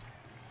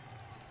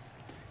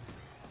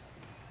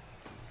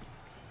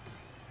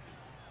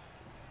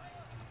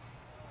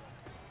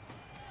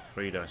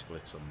 Three-dice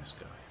blitz on this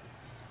guy.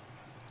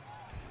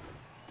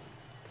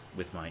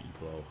 With Mighty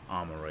Blow,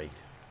 armor 8.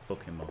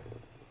 Fuck him up.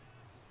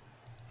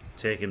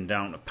 Take him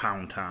down to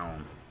Pound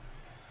Town.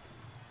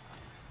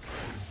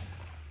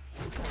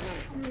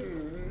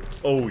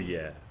 Oh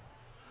yeah.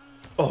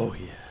 Oh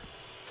yeah.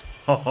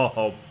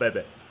 Oh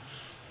baby.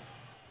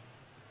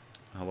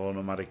 Hello,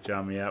 Nomadic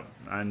Jam. Yep,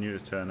 I knew it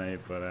was turn 8,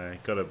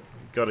 but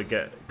gotta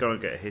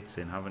get hits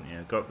in, haven't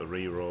you? Got the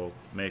reroll,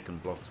 making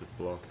blocks with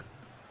block,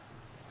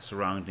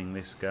 surrounding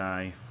this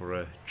guy for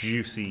a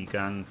juicy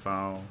gang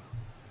foul.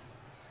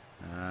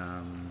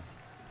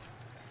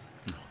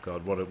 Oh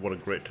god, what a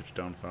great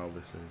touchdown foul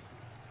this is.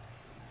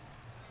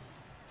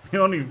 The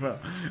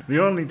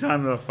only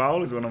time that I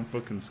foul is when I'm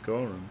fucking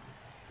scoring.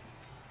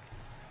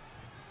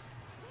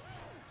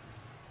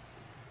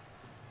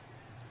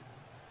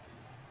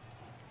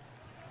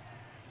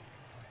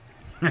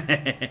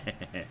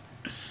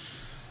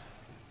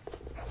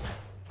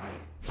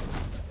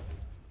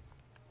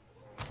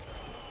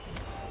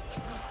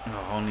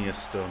 Oh, only a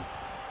stun.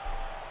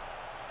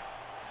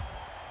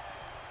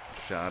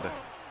 Shadow.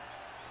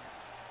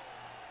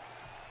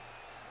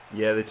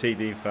 Yeah, the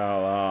TD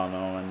foul. Oh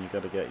no, man, you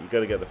gotta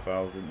get the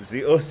fouls in. It's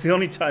the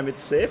only time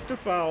it's safe to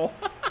foul.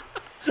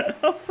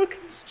 How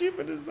fucking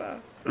stupid is that?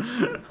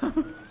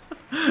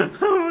 How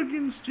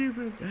fucking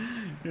stupid.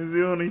 It's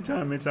the only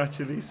time it's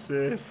actually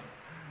safe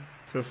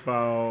to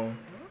foul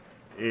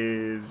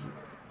is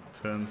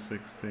turn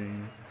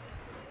 16.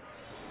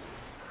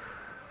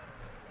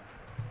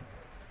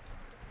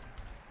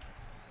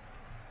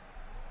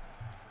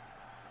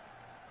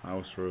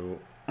 House rule.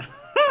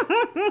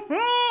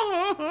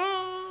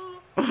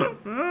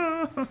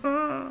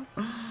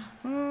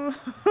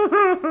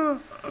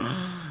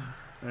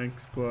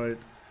 Exploit.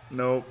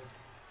 Nope.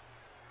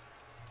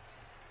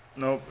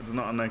 Nope, it's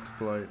not an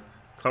exploit.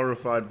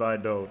 Clarified by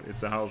Dode.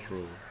 It's a house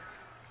rule.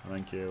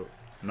 Thank you.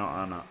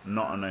 Not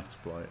an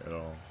exploit at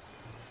all.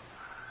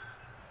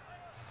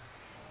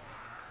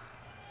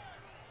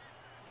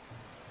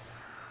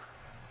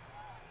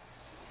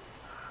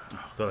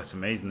 Oh god, that's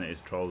amazing that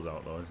his troll's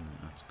out though, isn't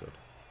it? That's good.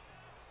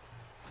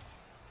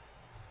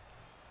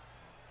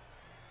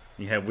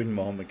 Yeah, win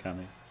more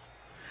mechanics.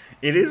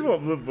 It is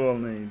what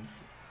Bloodbowl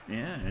needs.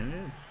 Yeah, it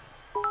is.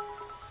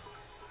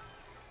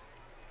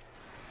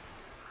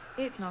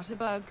 It's not a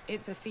bug,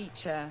 it's a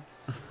feature.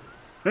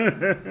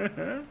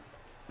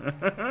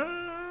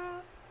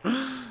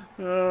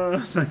 Oh,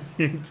 thank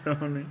you,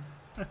 Tony.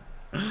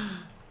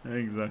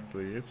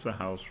 Exactly, it's a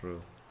house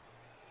rule.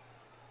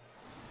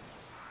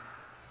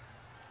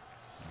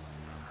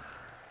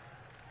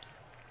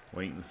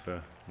 Waiting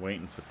for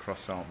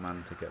cross out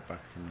man to get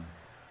back to me.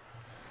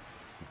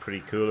 It'd be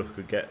pretty cool if we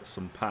could get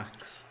some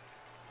packs.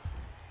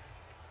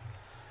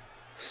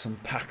 Some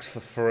packs for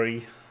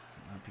free.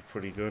 That'd be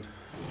pretty good.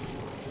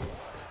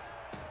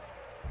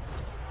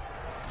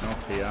 No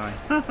PI.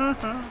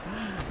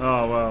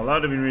 Oh well,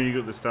 that'd have been really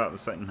good at the start of the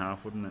second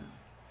half, wouldn't it?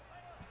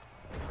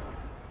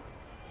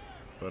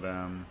 But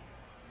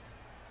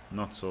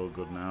not so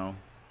good now.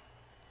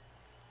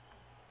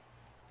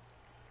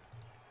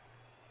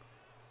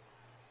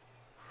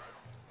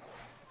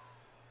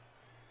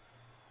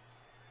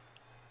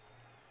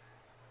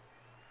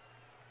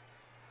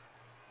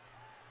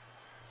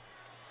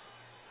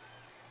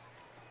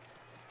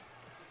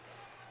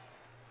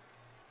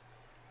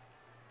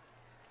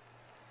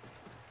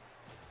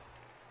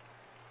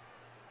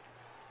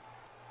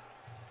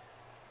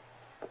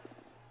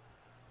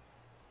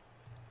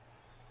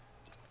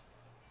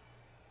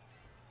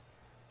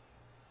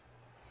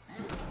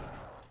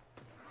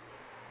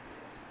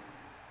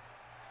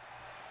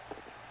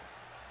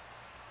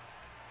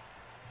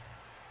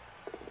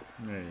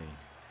 Hey,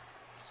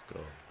 let's go.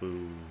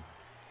 Boo.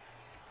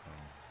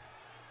 Oh.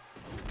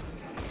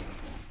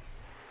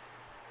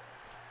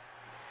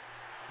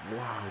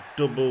 Wow,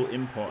 double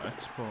import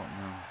export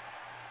now.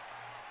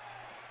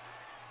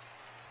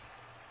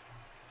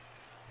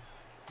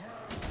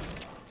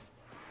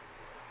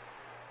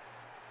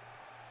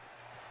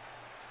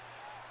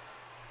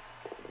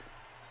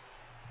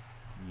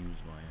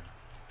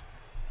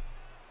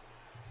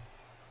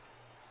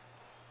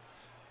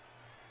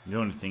 The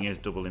only thing is,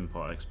 double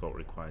import export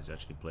requires you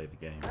actually play the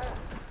game.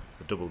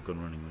 The double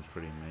gun running was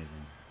pretty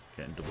amazing.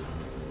 Getting double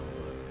gun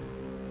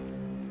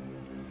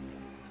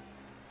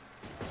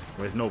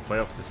from there's no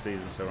playoffs this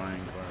season, so I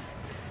ain't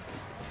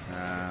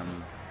glad.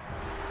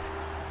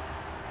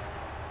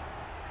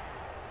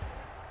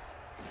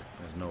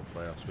 There's no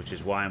playoffs, which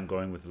is why I'm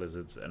going with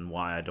Lizards and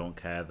why I don't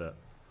care that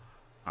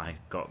I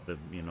got the,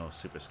 you know,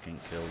 super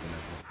skink killed and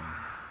everything.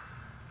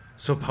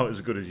 So about as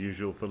good as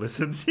usual for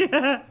Lizards,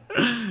 yeah.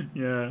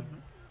 Yeah.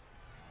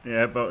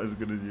 Yeah, about as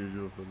good as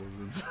usual for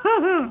Lizards.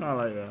 I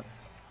like that.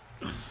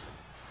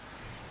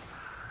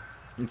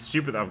 It's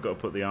stupid that I've got to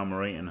put the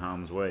armor 8 in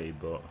harm's way,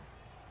 but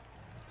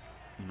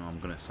you know, I'm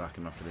going to sack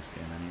him after this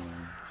game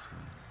anyway.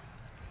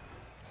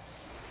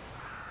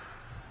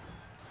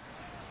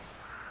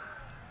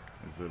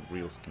 So. The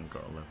real skin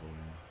got a level,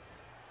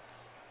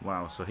 yeah.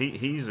 Wow, so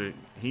he's a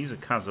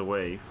Kaz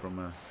away from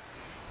a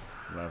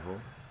level,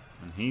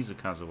 and he's a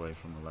Kaz away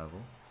from a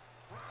level.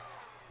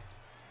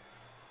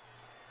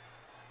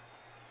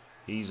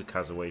 He's a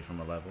Kaz away from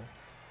a level.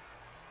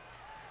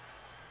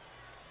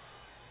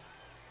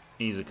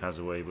 He's a Kaz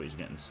away, but he's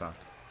getting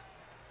sacked.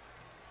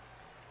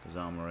 Because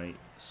armor 8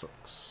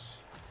 sucks.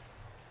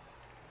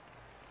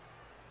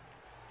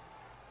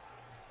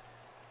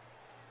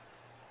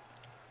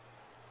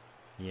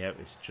 Yep,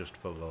 it's just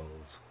for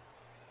lols.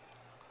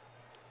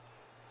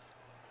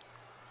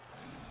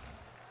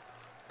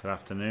 Good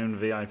afternoon,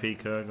 VIP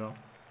Kurgo.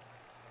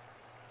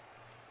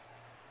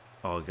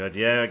 Oh god,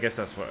 yeah, I guess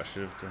that's what I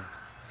should have done.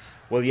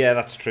 Well, yeah,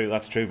 that's true,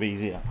 but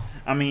easier.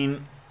 I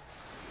mean,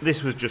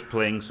 this was just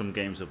playing some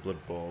games of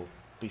Bloodbowl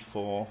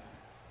before,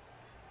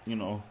 you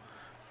know,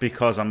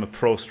 because I'm a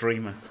pro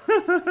streamer.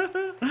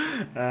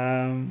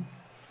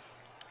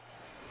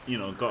 You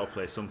know, got to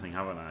play something,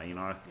 haven't I? You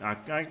know,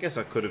 I guess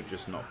I could have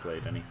just not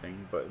played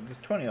anything, but there's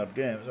 20 odd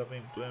games I've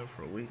been playing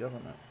for a week,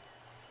 haven't I?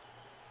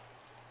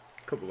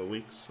 A couple of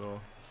weeks, so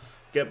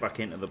get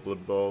back into the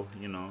Bloodbowl,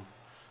 you know,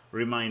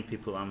 remind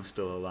people I'm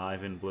still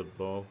alive in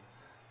Bloodbowl,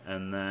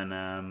 and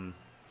then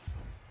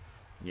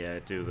yeah,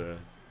 do the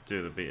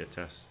beta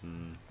test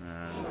and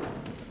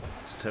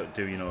just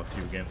do, you know, a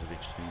few games with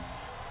each team.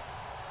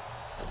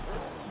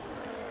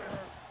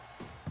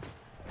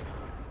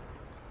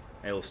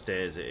 Ale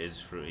stays it is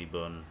Fruity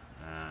Bun.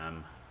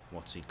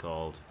 What's he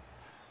called?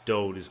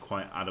 Dode is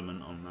quite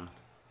adamant on that.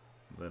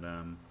 But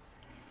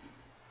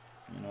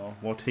you know,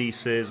 what he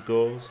says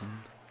goes,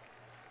 and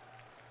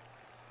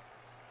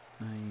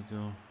there you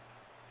go.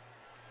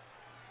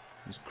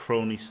 His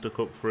crony stuck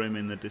up for him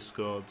in the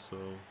Discord, so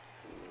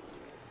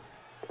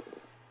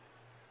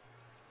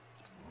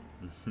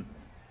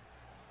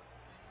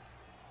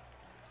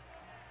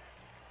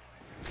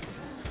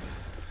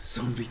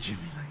Zombie Jimmy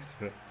likes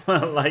to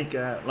put like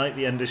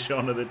the end of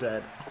Shaun of the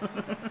Dead.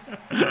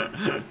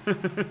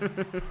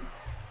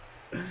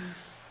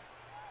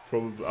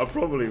 I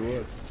probably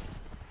would.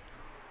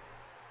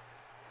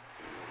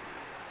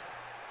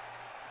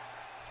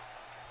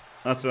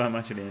 That's why I'm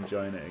actually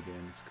enjoying it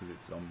again. It's because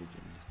it's Zombie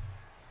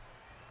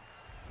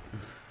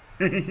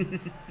Jimmy.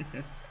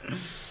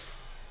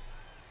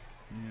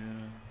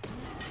 Yeah.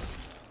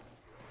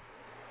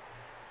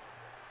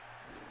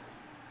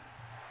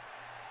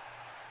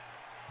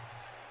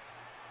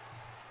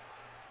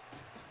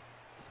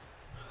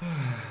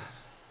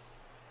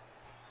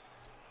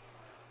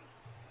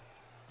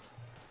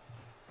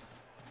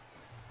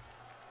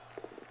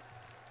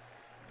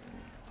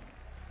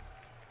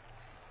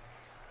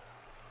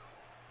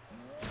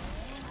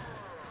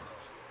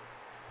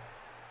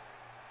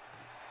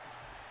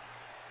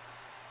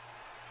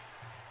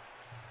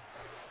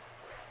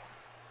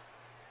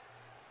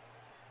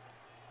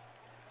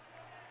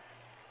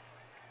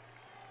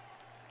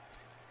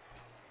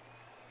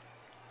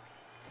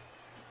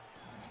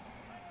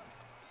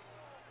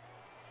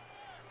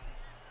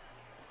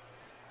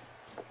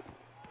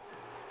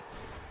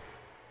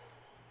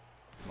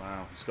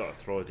 Wow, he's got a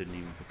throw, didn't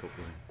even pick up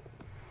with him.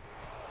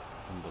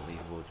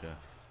 Unbelievable,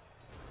 Jeff.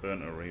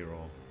 Burnt a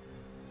reroll.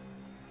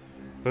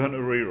 Burnt a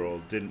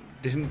reroll,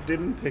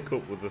 didn't pick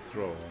up with the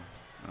throw,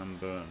 and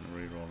burnt a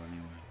reroll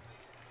anyway.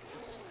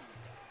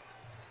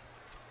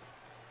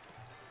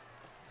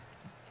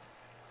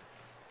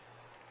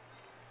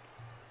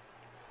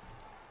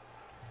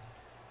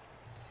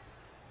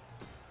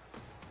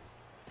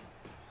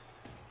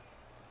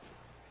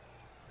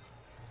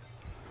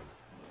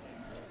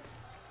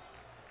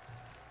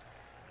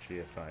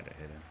 GFI to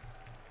hit him.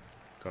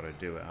 Gotta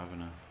do it,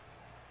 haven't I?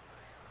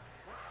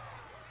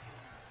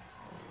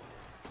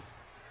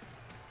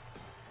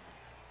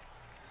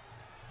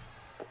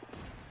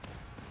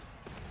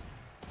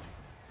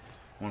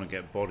 want to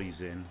get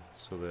bodies in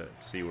so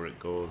that see where it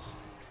goes.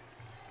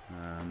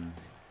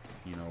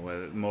 You know,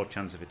 where more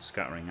chance of it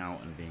scattering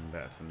out and being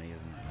better for me, isn't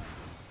it?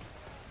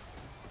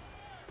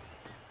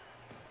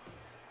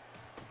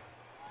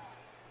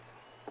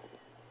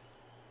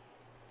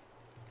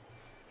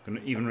 I'm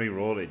gonna even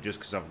re-roll it just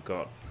because I've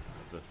got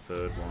the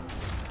third one.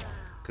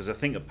 Because I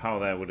think a power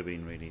there would have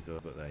been really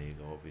good, but there you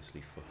go,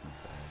 obviously fucking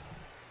failed.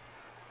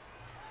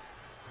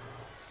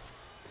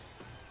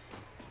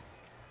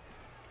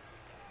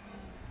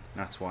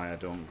 That's why I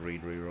don't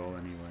greed reroll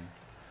anyway.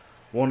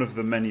 One of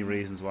the many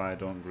reasons why I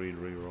don't greed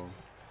reroll.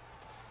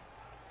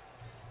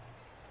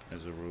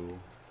 As a rule.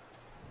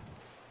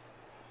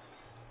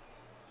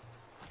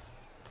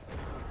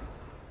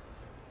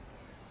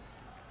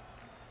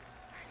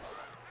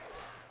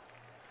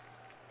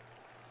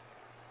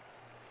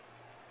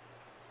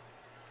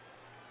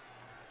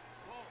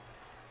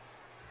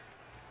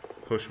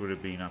 Push would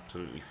have been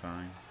absolutely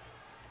fine.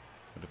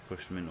 Would have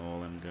pushed them into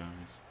all them guys.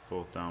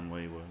 Both down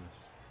way worse.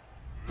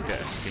 Get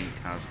a skink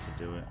Kaz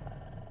to do it.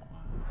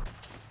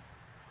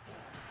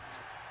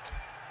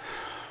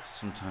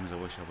 Sometimes I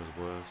wish I was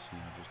worse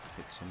and I just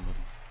hit somebody.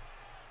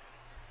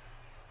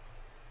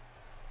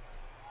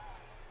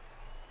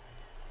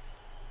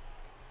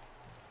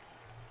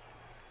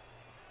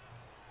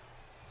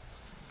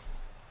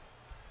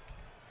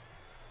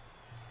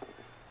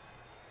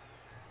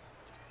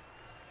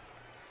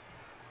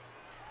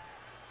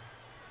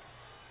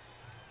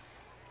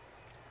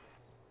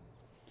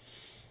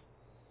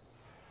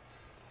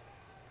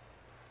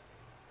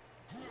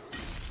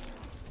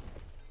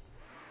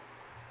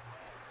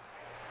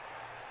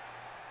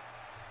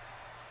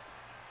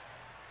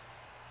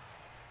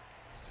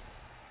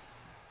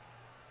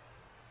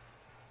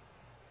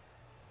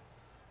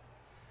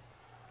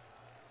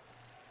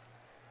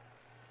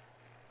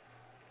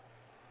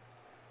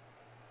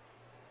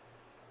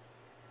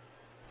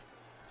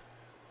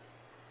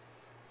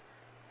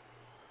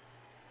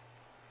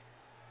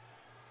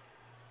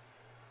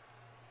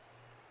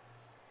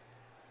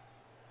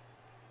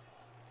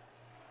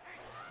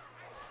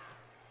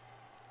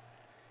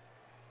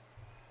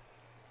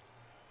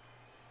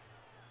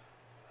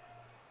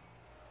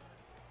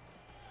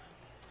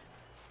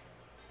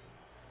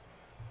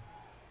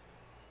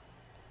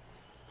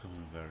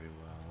 Going very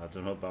well. I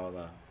don't know about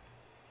that.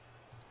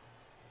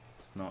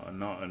 It's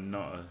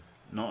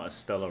not a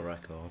stellar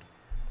record.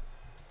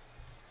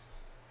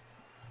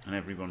 And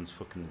everyone's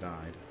fucking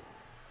died.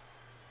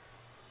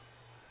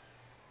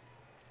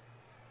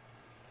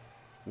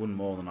 One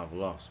more than I've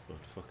lost, but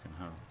fucking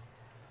hell.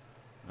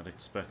 I'd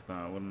expect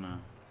that, wouldn't I?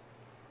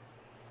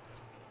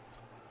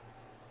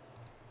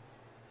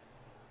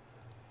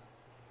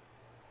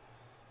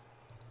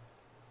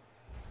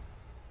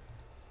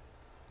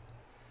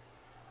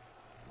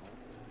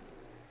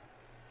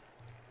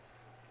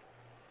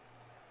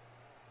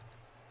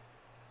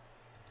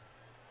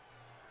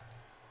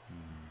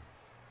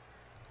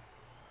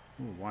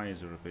 Ooh,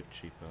 wires are a bit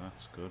cheaper,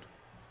 that's good.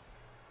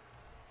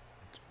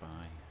 Let's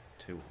buy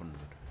 200.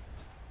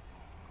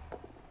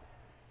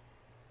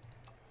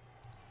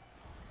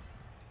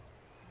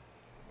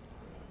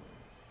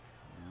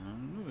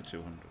 Another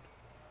 200.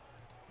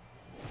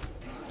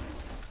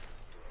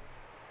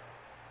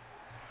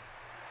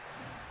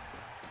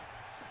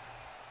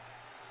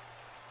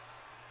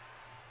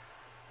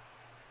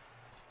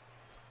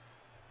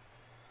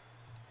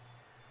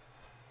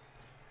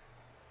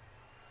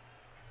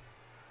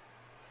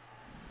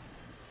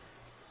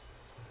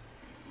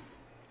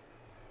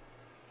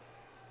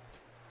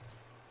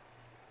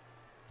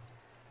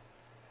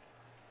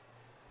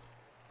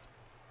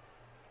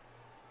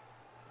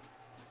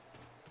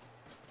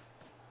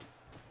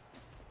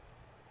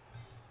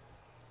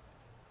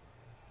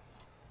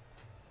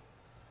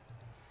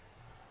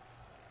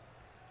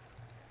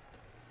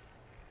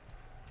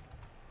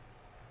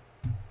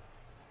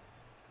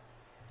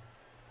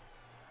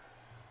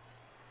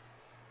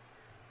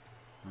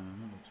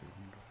 Another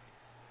 200.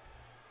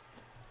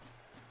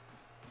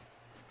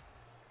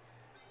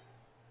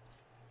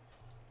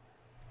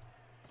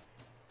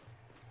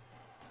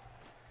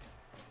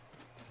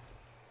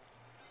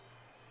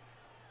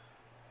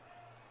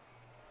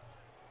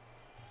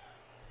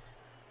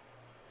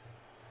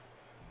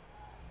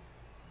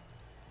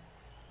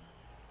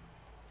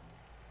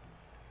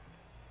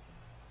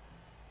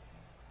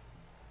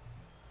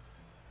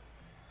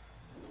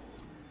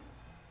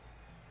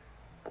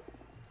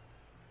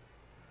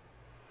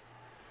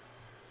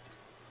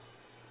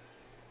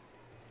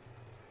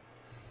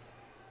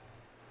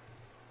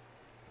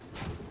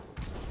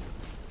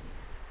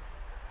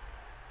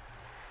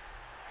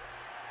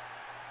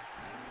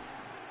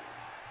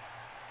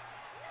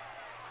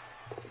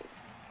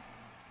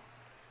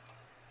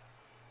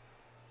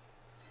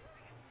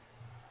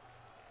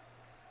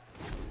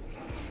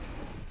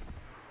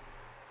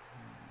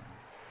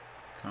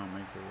 Can't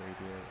make a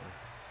radiator.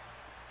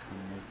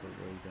 Can't make a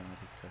radar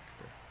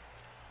detector.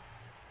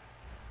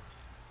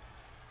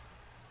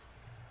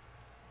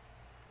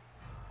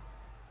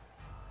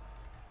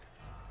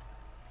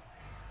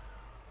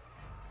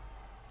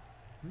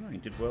 No, he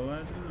did well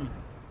there, didn't he?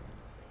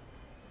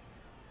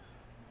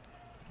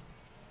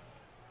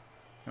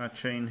 Can I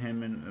chain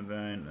him into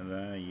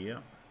there? Yeah.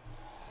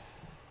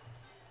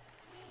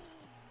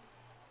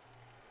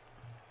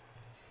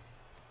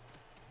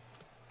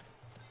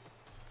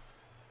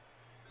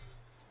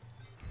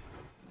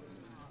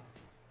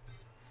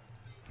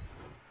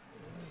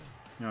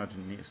 No, I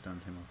didn't need to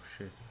stand him up.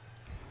 Shit.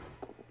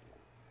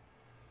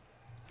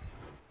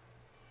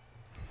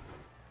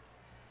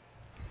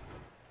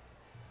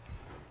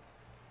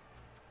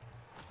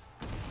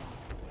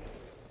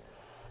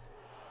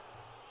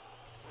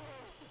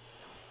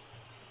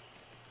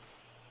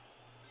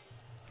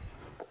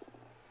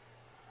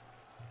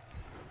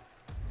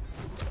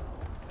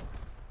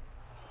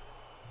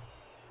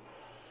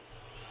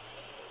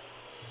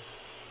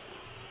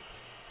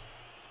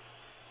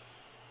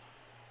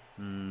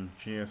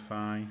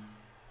 GFI.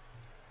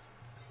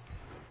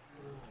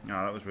 Oh,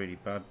 that was really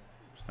bad,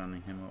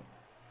 standing him up.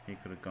 He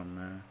could have gone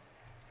there.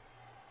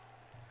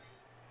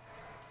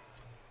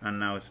 And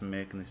now it's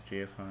making this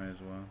GFI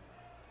as well.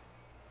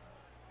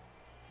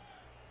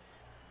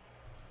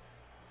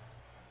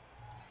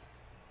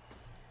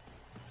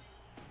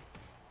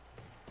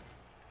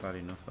 Bad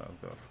enough that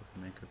I've got to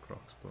fucking make a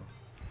crossbow.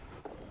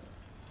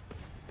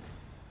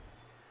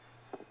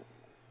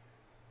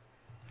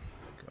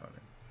 Got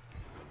him.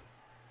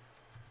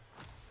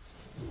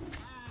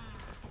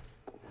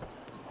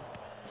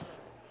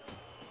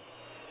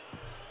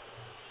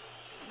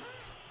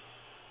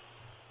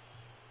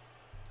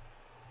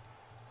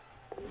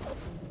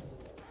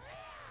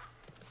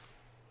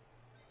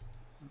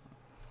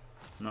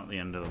 Not the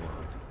end of the world.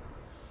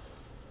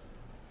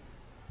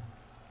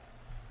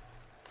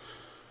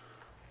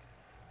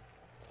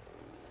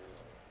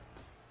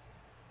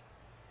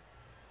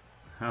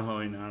 Hello,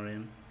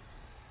 Inarian.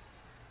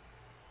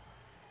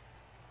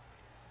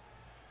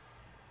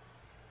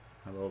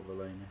 Hello,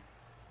 Valena.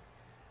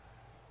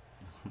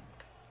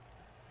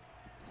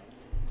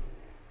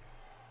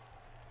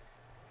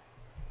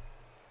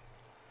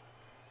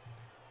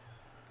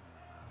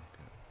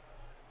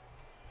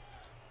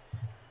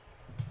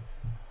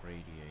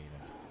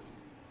 Radiator.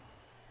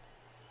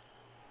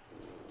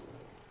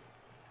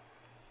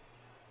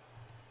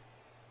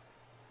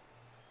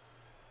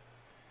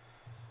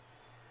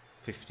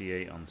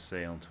 58 on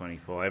sale,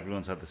 24.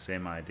 Everyone's had the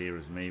same idea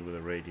as me with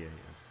the radiators.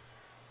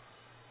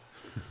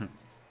 I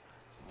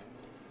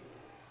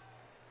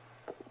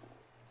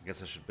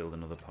guess I should build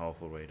another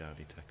powerful radar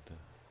detector.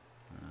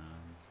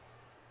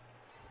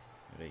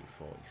 At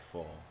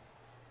 844.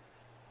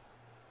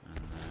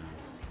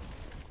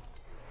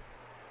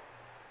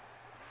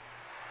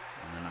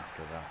 And then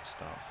after that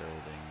start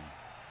building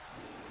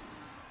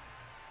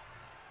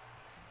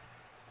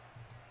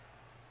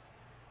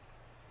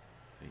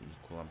the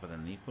equal, but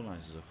then the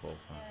equalizers are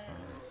 455.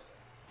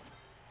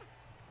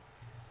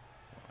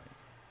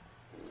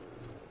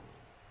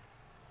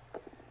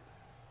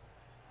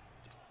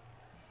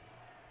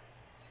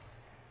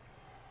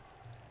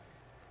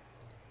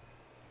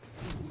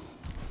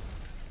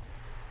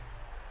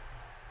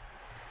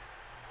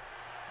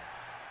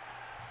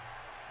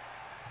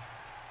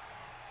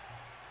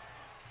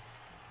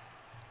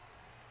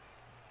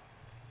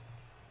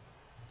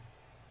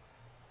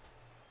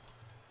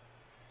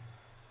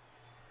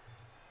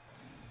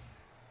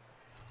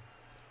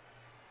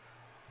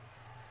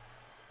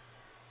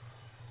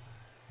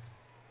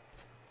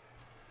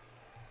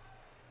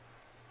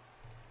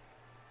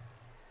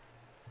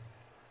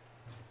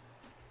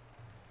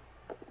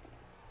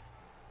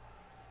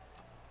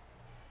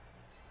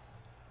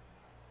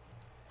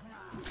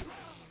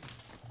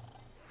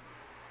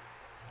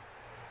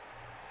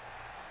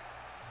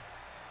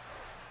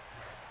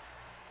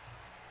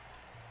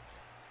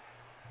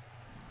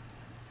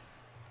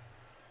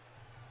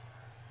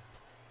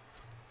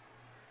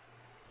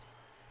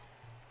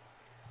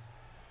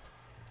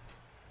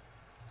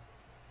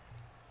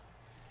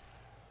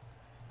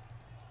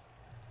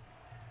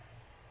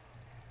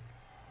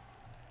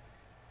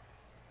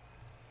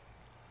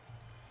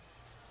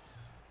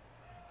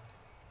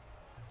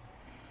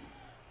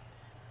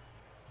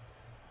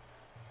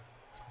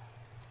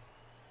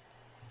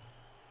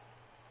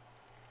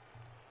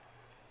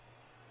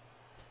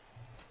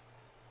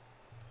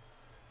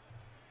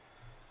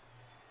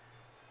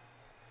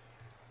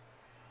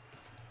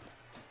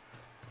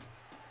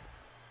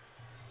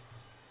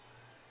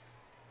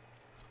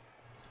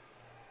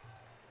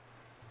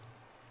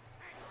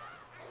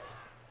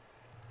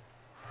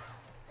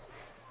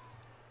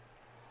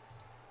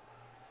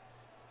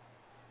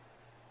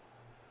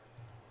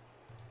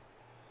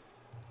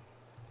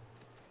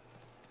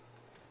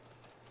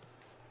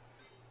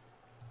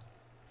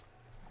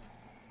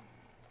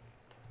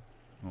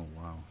 Oh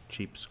wow,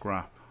 cheap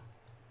scrap.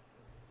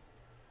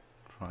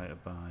 Try to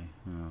buy.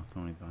 Oh, I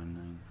can only buy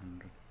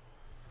 900.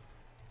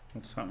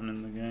 What's happening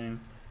in the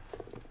game?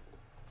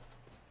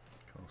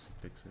 Of course he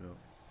picks it up.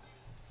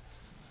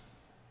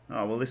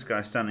 Oh well, this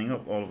guy standing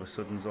up all of a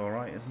sudden is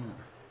alright, isn't it?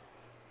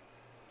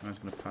 I was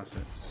going to pass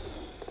it.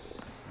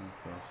 Oh,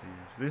 of course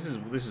he is.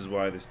 This is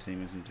why this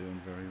team isn't doing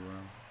very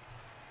well.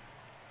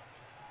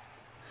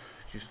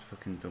 Just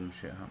fucking dumb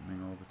shit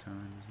happening all the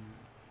time, isn't it?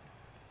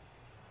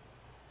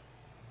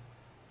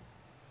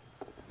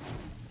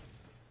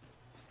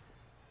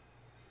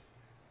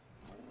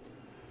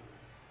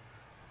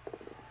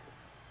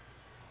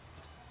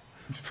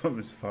 Just put them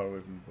as far away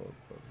from the board as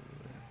possible.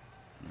 Yeah.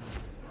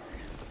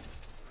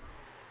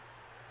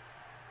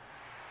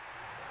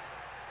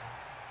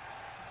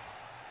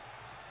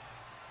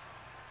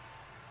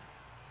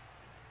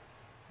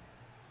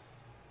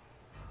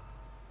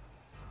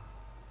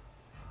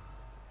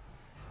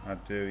 I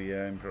do,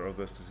 yeah. Emperor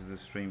Augustus, is the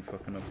stream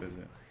fucking up, is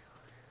it?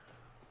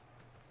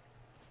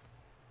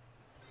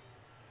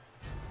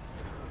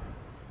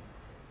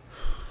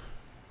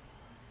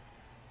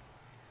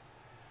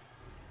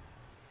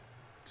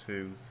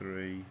 Two,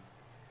 three.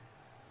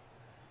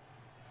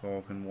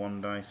 Four, can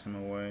one dice him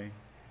away.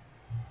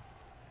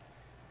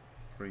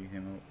 Free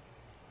him up.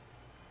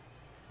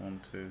 1,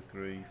 2,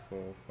 3,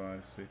 4,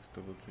 5, 6,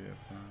 double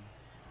GFR.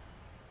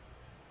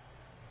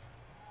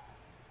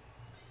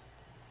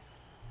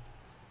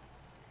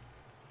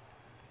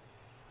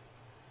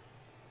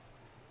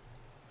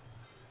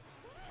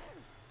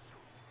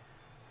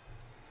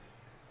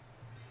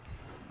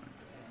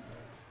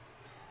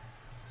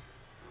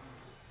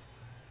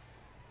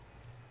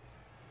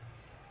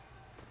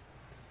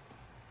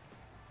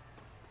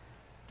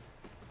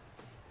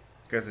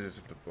 Guess I just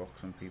have to block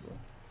some people.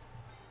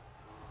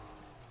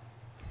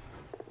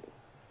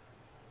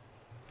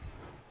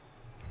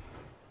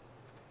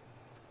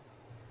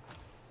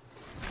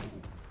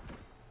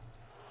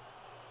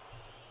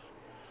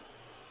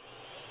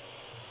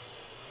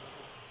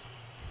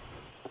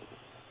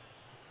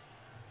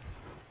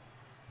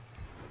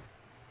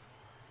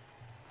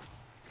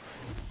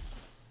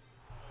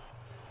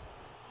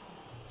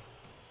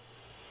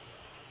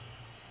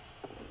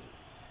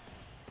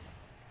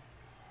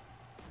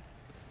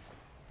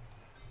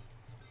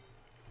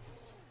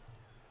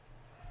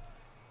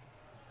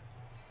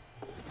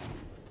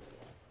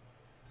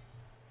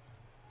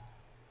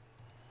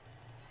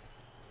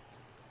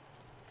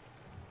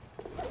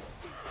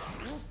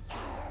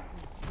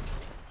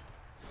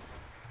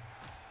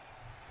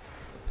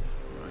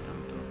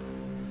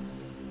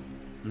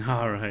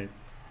 Alright,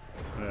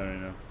 fair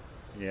enough.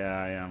 Yeah,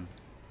 I am.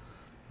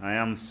 I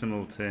am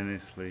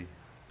simultaneously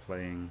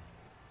playing,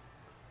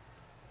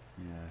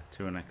 yeah,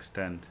 to an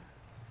extent,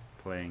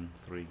 playing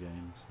 3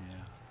 games,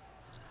 yeah.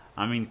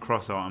 I mean,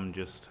 cross-out, I'm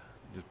just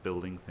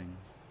building things.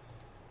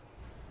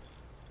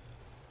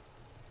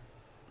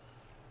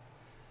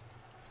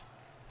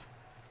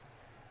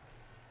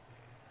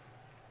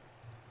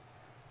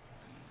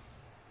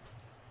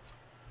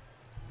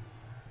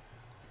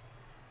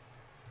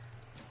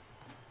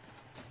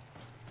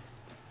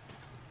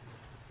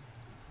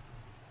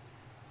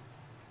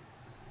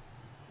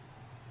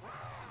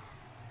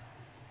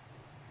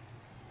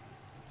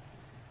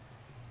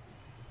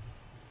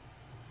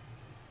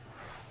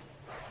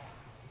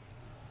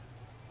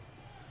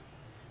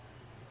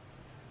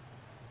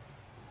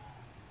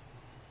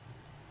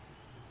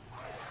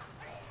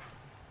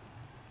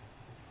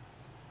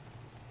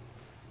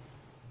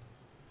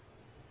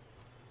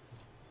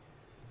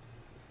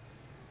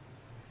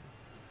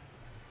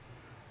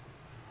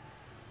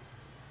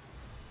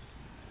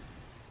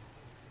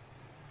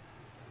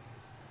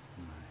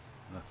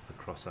 That's the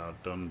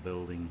cross-out done.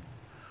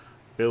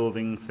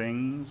 Building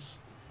things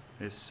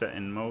is set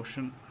in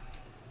motion.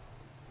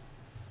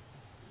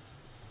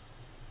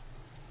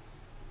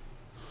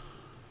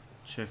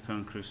 Check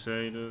on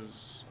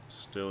Crusaders,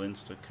 still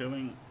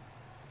insta-killing.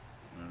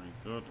 Very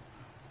good.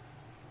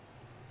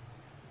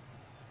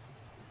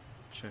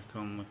 Check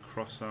on the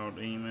cross-out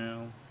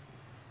email.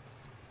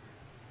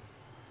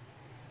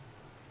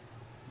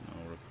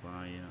 No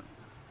reply yet.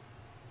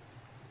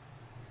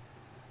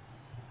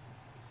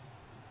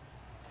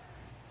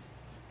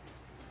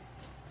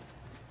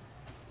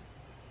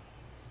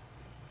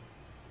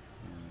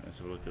 Let's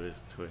have a look at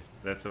this tweet.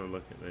 Let's have a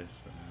look at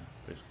this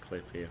this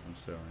clip here from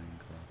Sir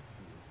Ironclad.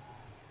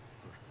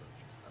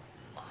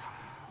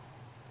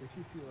 If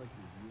you feel like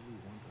you really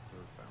want a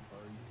third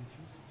vampire, you can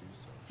choose to do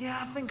so.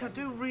 Yeah, I think I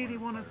do really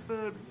want a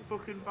third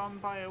fucking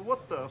vampire.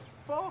 What the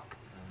fuck?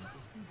 And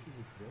this leaves you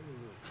with very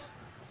little to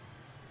snap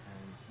on,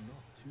 and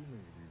not too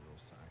many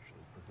rerolls to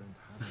actually prevent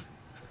having to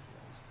use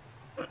rituals.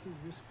 It's a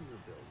riskier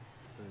build,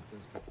 but it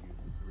does give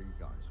you 3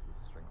 guys with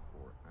strength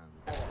 4 and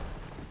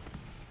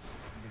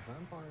the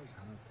vampires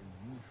have a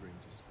huge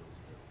range of skills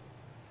available to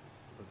them.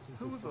 But since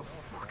Who the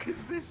fuck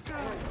is this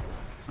guy?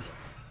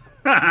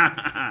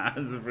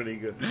 That's a pretty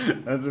good.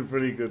 That's a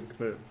pretty good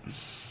clip.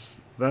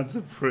 That's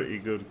a pretty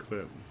good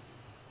clip.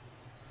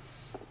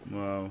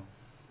 Wow.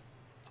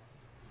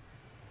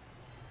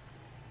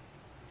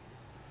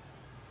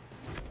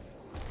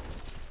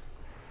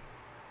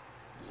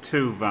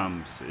 Two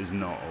vamps is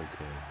not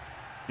okay.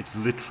 It's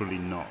literally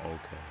not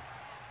okay.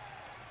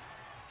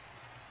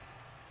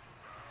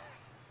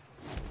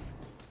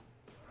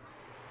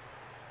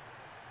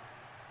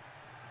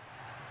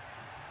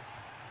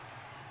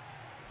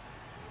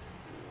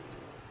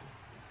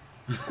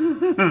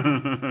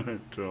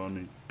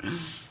 Tony.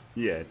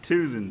 Yeah,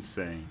 2's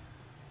insane.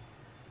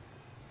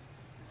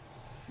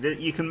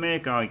 You can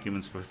make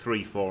arguments for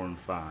 3, 4, and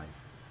 5,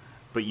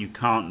 but you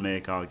can't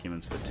make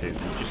arguments for 2. You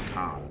just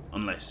can't.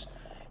 Unless,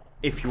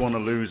 if you want to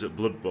lose at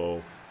Blood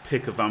Bowl,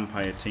 pick a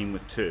vampire team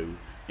with 2,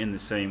 in the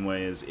same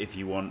way as if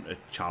you want a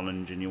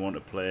challenge and you want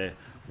to play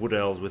Wood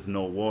Elves with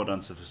no War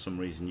Dancer for some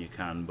reason, you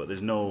can. But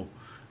there's no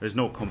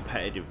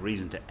competitive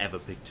reason to ever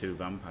pick 2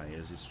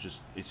 vampires.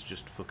 It's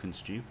just fucking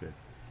stupid.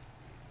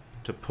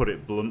 To put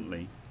it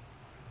bluntly,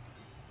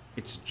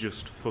 it's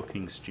just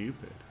fucking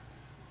stupid.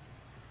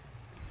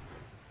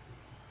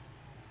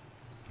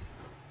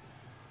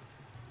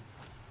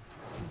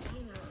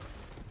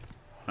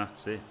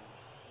 That's it.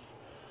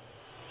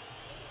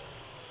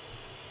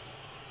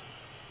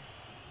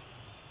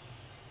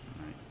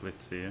 Right,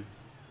 blitz here.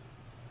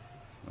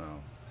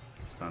 Well,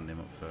 stand him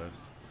up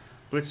first.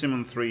 Blitz him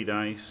on 3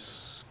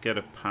 dice, get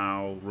a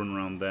POW, run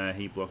around there,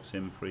 he blocks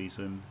him, frees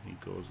him, he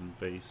goes and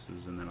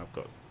bases, and then I've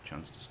got a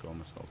chance to score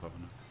myself,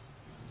 haven't I?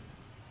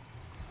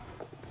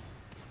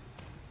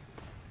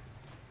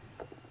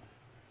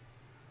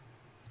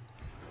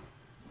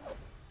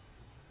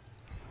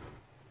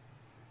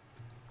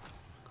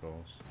 Of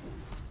course.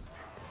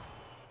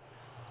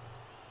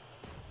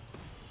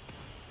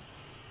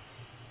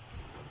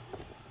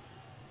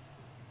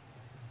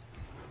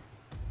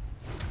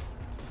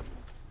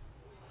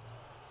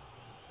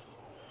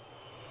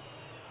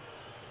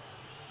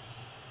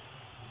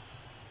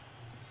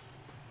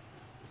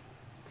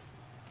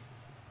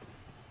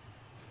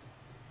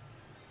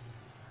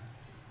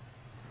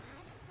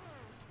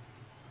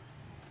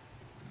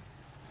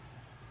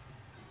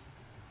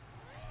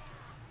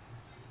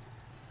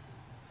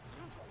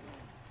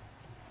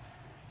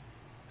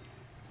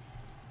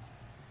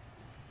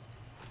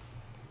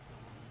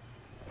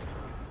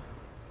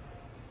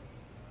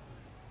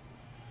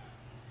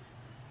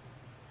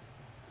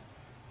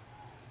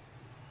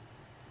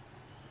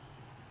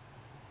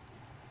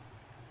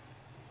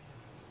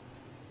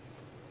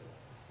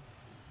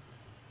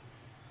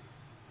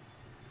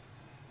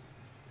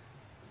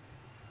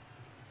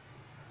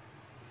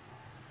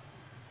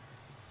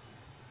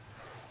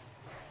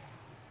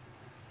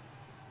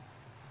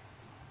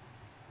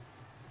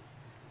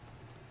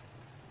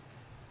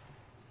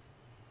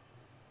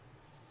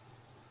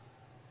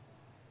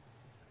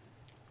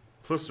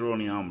 Plus they're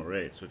only armor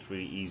 8, so it's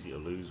really easy to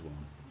lose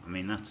one. I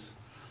mean, that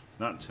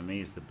to me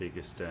is the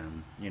biggest,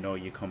 you know,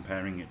 you're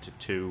comparing it to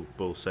 2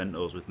 Bull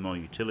Centaurs with more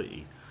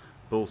utility.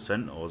 Bull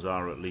Centaurs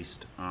are at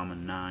least armor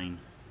 9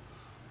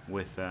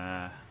 with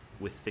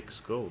thick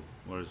skull,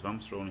 whereas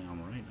Vamps are only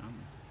armor 8, aren't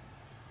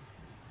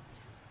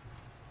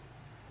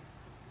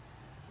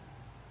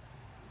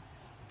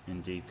they?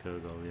 Indeed,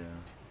 Kurgol, yeah.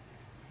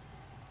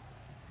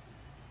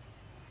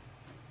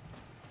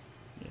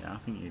 Yeah, I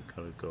think you've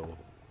got to go.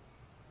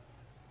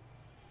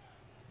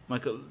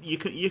 Like, you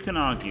can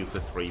argue for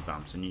 3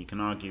 vamps and you can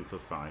argue for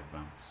 5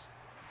 vamps.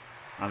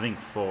 I think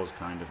 4's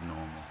kind of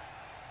normal,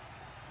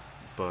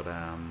 but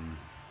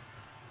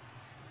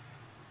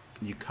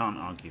you can't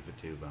argue for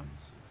 2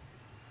 vamps.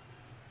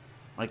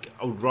 Like,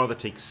 I would rather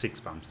take 6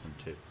 vamps than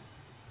 2.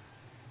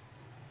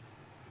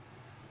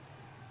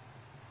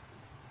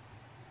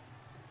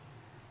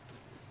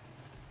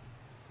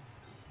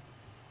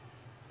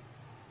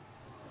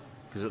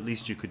 Because at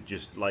least you could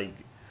just, like,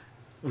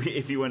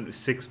 if you went with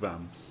 6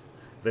 vamps,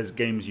 there's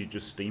games you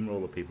just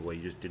steamroller people where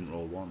you just didn't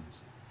roll ones.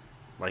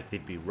 Like,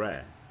 they'd be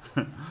rare.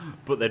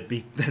 But there'd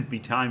be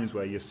times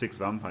where your 6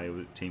 vampire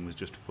team was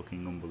just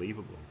fucking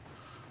unbelievable.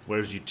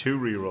 Whereas your 2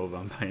 reroll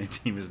vampire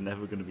team is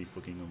never going to be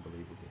fucking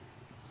unbelievable.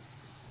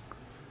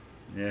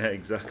 Yeah,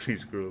 exactly,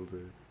 Squirrel,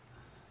 dude.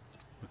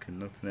 Fucking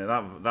nuts.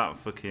 That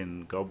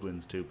fucking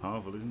goblin's too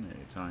powerful, isn't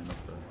it? Tying up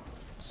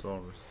a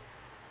Saurus.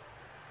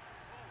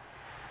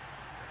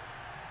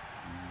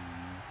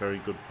 Very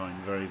good point,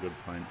 very good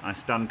point. I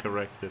stand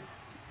corrected.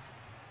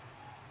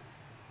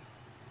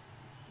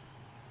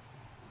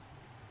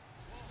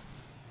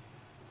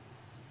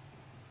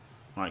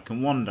 Right,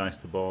 can 1 dice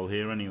the ball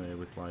here anyway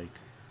with like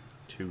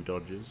 2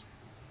 dodges.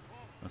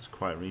 That's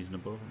quite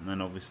reasonable. And then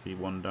obviously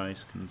 1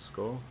 dice can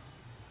score.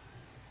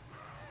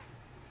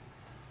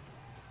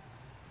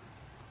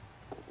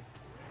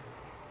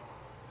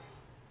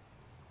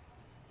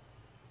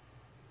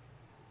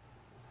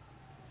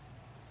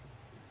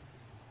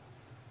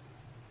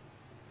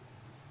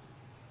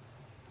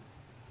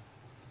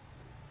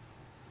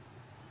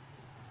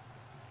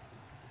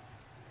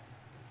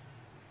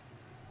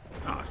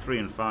 Ah, 3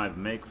 and 5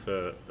 make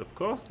for... Of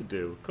course they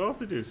do. Of course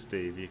they do,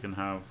 Steve. You can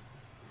have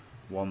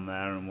 1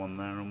 there and 1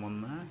 there and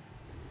 1 there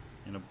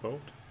in a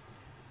boat.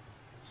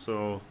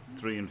 So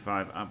 3 and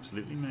 5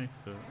 absolutely make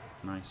for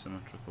nice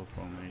symmetrical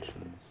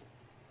formations.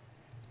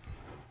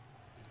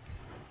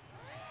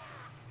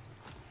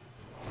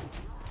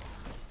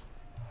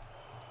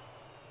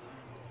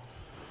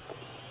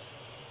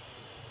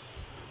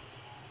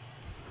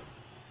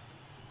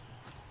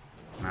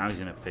 Now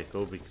he's in a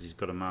pickle because he's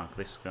got to mark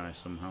this guy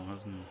somehow,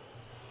 hasn't he?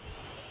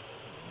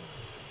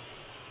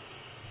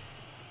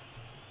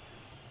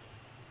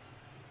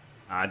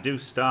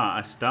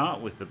 I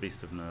start with the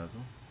Beast of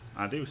Nurgle.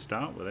 I do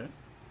start with it.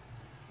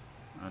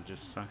 I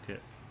just sack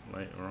it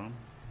later on.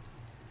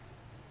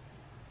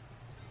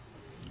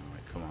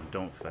 Alright, come on,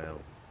 don't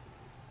fail.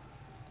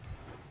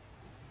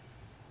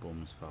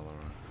 Bums fell,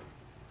 alright.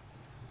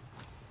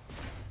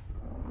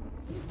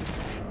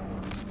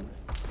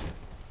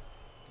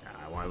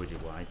 Why would you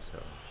wide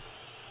sell?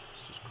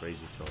 It's just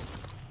crazy talk.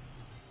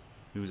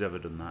 Who's ever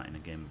done that in a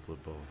game of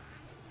Blood Bowl?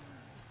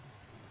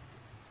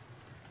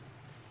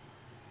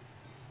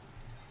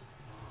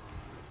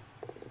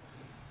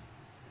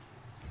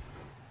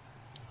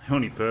 The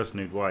only person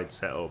who'd wide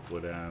set up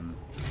would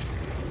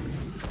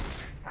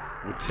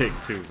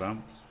take 2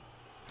 vamps.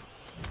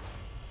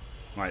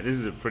 Right, this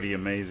is a pretty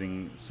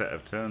amazing set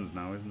of turns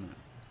now, isn't it?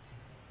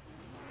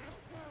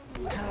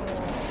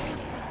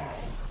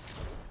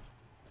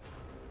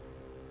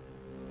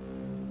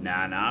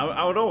 Nah,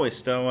 I would always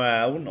start.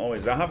 I wouldn't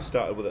always. I have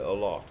started with it a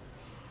lot.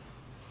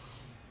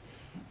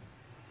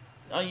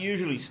 I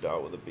usually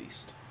start with a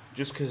beast,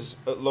 just because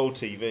at low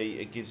TV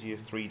it gives you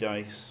 3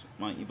 dice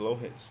mighty blow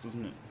hits,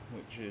 doesn't it?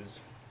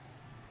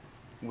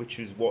 Which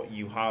is what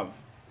you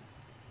have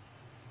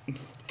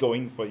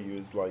going for you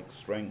is like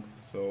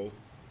strength. So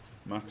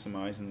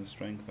maximizing the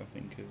strength, I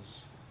think,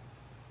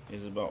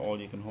 is about all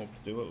you can hope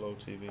to do at low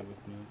TV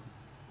with me.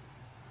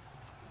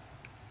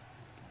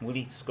 Will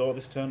he score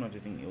this turn, or do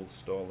you think he'll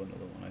stall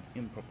another one? I think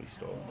he'll probably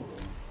stall another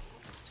one.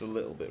 It's a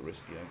little bit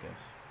risky, I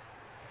guess.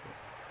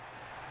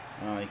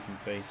 But, you can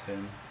base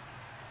him.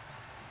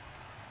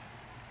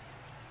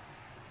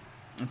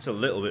 It's a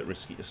little bit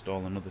risky to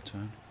stall another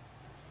turn.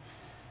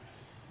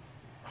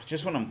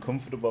 Just when I'm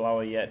comfortable,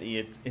 our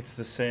Yeti, it's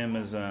the same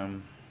as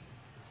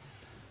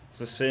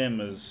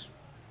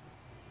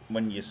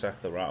when you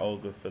sack the Rat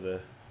Ogre for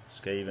the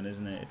Skaven,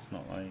 isn't it? It's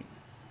not like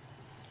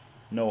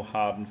no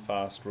hard and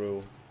fast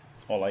rule.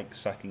 Or like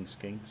sacking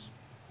skinks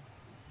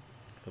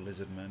for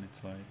Lizardmen,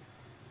 it's like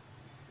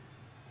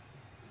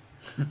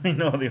I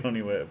know the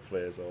only way to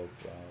play is all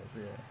flowers,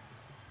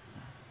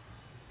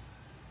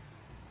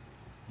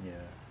 yeah.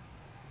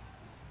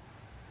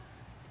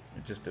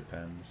 It just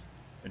depends.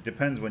 It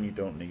depends when you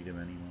don't need him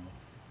anymore.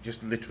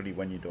 Just literally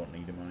when you don't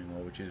need him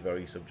anymore, which is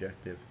very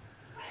subjective.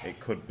 It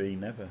could be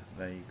never.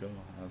 There you go.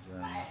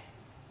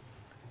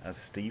 As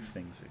Steave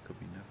thinks, it could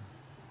be never.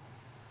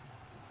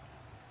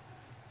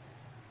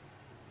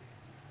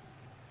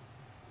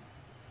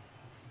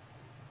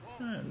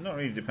 Not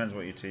really depends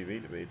what your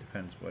TV to be. It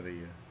depends whether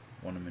you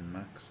want them in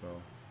max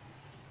or.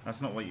 That's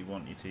not what you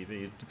want your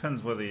TV. It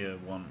depends whether you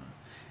want.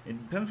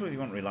 It depends whether you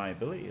want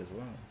reliability as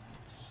well.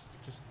 It's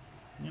just,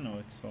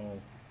 it's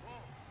all.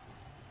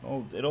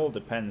 It all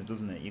depends,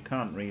 doesn't it? You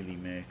can't really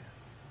make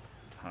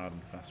hard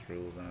and fast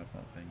rules. I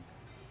don't think.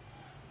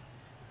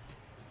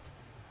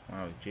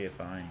 Wow,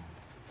 GFI,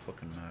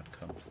 fucking mad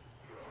cunt.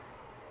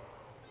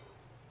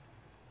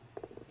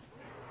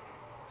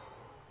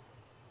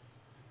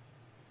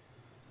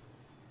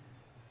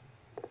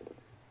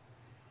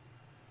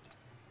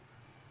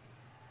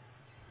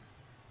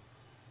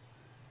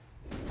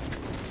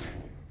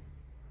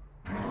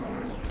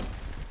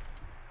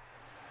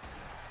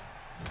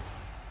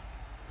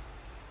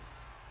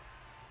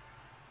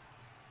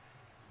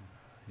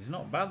 He's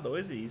not bad though,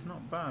 is he? He's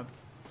not bad.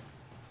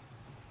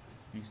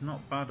 He's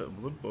not bad at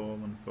Blood Bowl,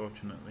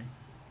 unfortunately.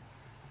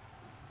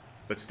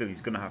 But still, he's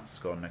going to have to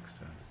score next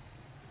turn.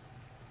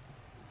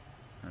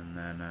 And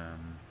then,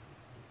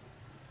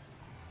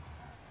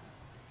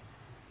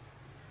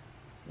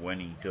 when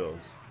he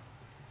does,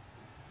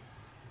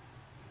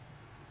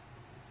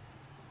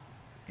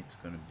 it's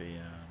going to be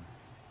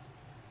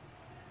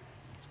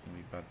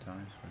bad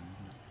times for him,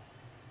 isn't it?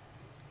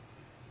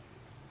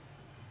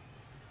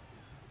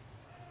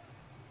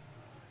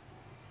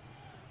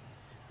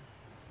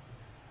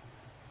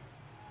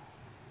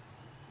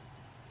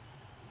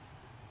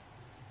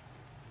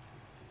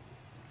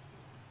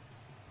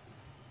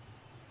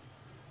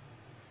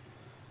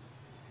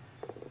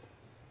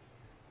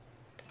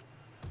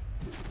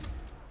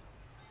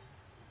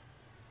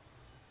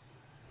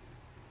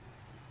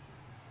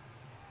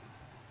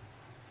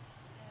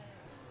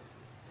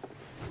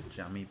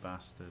 Jammy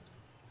bastard.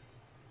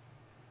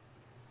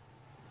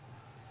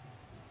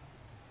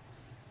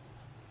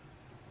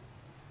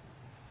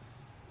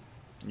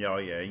 Yeah, oh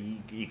yeah,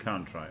 you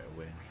can't try to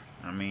win.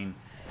 I mean,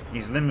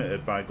 he's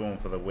limited by going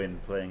for the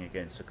win playing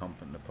against a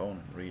competent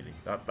opponent, really.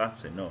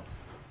 That's enough.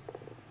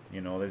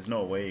 There's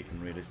no way he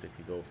can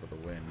realistically go for the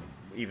win,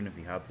 even if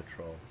he had the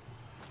troll.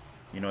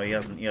 He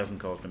hasn't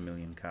caused a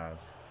million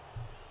cars.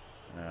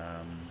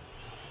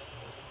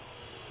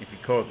 If he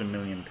caused a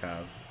million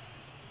cars,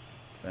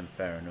 then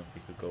fair enough, he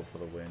could go for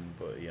the win,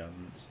 but he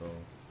hasn't, so.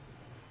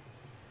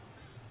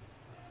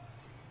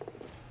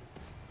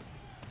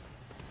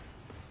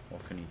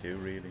 What can he do,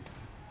 really?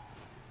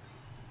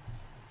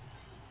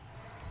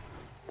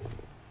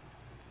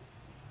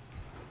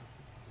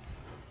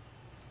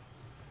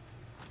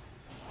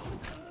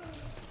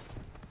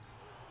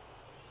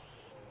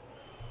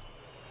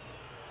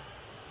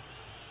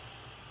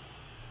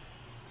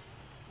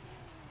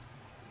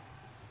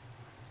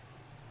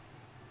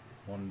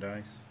 One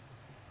dice.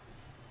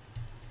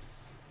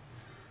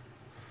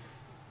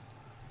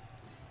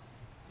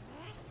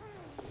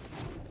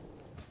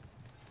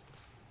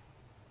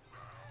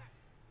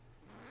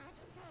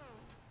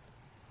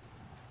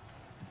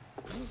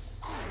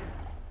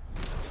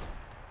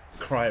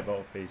 cry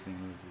about facing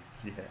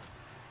lizards,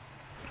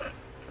 yeah.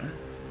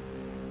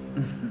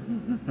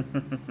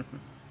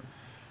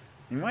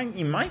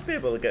 He might be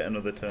able to get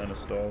another turn of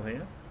stall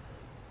here.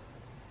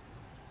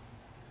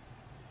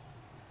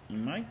 He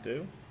might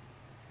do.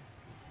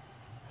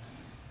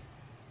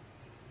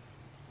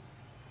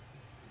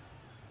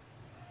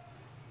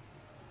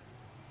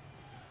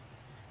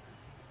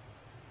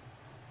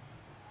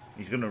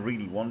 He's going to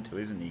really want to,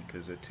 isn't he?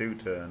 Because a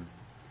 2-turn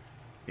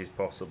is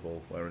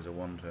possible, whereas a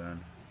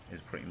 1-turn is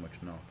pretty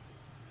much not.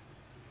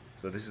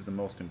 So this is the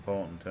most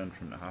important turn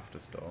for him to have to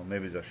stall.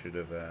 Maybe I should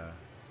have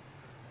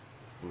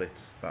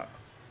blitzed that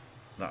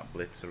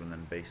blitzer and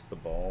then based the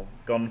ball.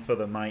 Gone for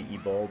the mighty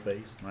ball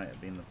base might have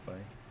been the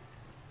play.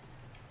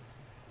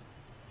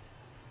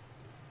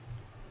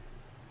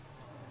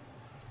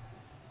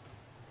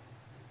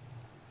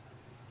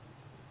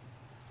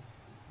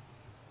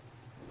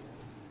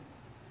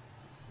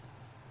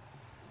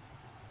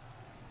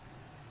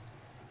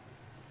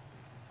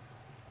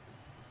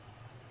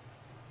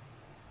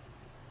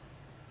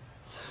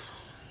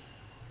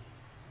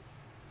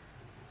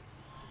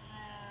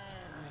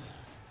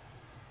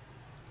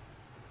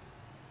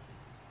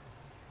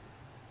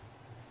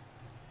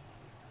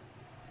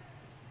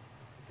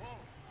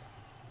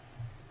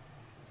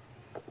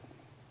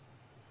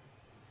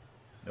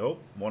 Oh,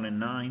 1 in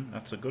 9.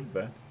 That's a good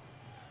bet.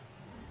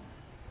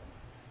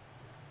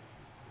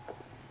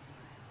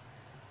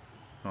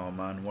 Oh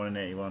man, 1 in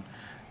 81.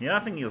 Yeah,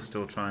 I think he'll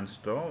still try and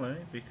stall, eh?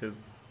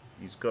 Because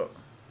he's got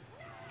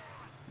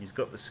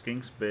the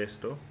skinks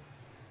based up.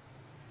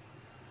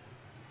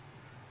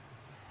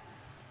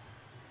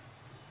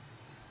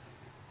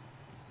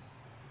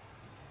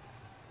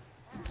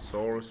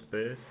 Saurus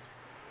based.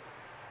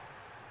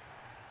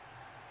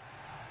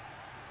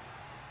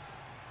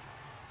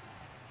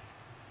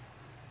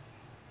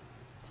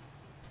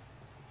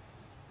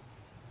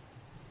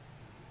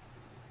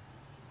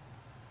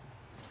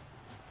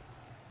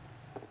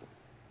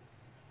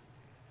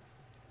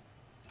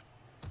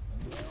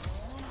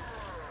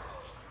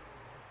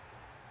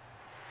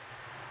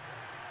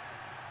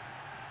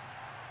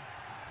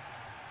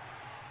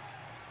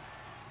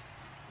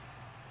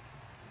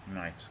 He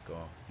might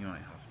score. He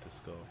might have to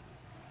score.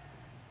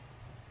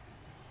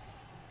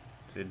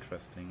 It's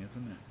interesting,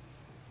 isn't it?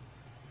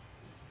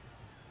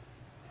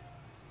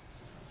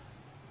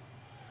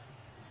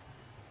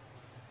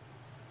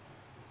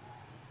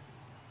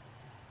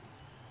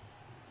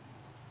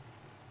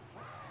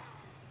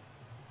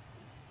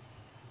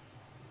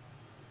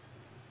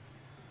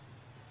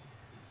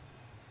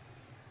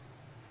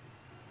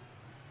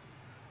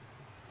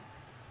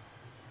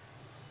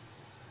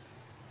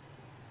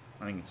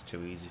 I think it's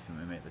too easy for him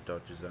to make the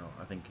dodges out.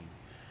 I think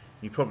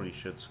he probably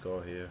should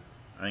score here.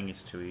 I think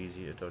it's too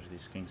easy to dodge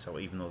these skinks out,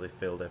 even though they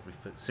failed every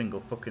single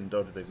fucking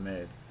dodge they've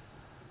made.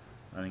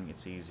 I think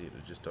it's easier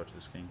to just dodge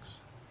the skinks.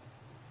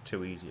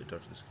 Too easy to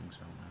dodge the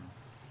skinks out now.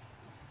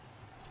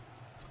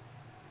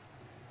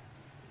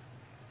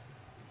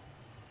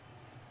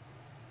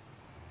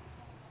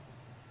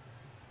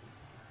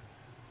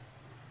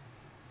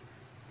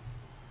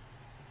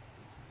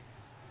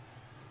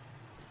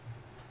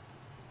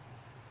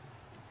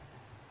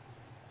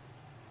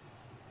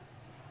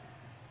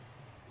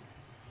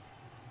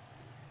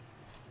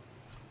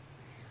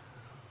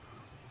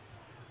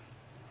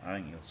 I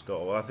think he'll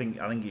score. Well, I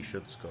think he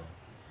should score.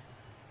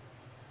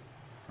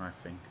 I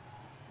think.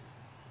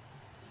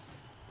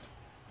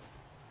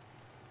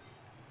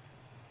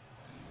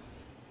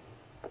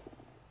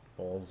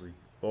 Ballsy.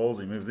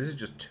 Ballsy move. This is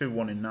just 2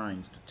 1 in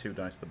 9s to 2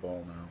 dice the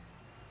ball now.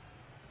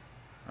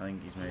 I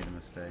think he's made a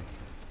mistake.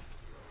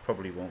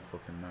 Probably won't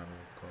fucking matter,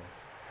 of course.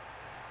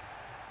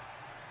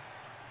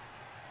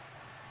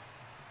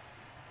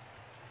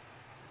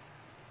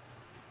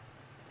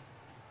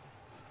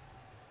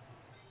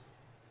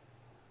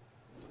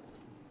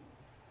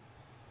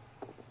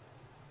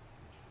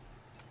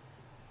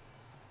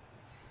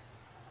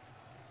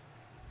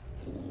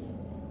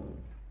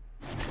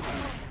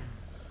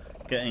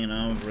 Getting an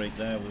armor break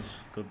there was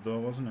good though,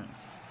 wasn't it?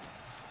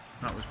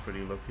 That was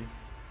pretty lucky.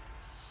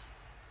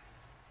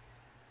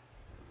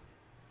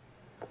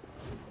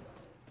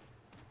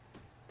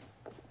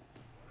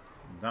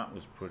 That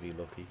was pretty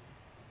lucky.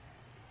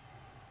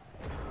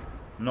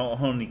 Not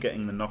only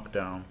getting the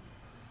knockdown,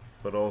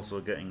 but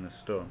also getting the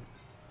stun.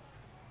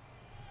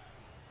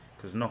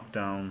 Because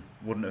knockdown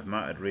wouldn't have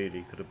mattered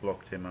really, could have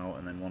blocked him out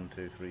and then 1,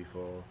 2, 3,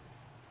 4.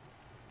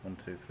 1,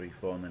 2, 3,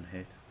 4 and then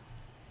hit.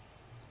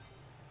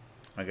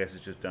 I guess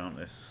it's just down to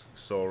this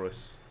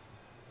Saurus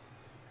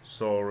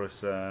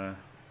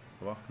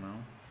block now.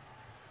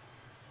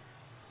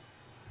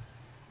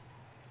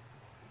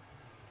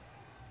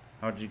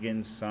 How'd you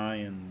gain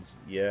science?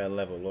 Yeah,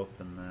 level up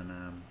and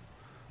then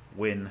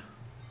win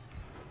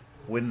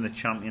the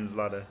champions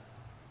ladder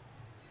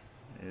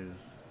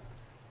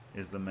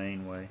is the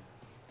main way.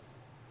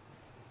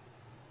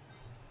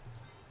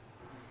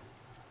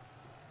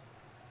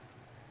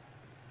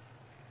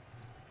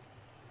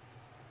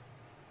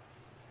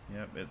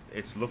 Yep.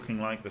 it's looking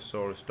like the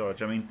Saurus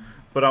dodge. I mean,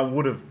 but I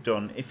would have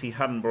done, if he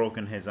hadn't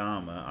broken his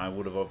armor, I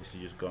would have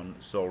obviously just gone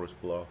Saurus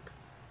block.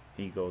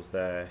 He goes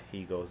there,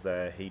 he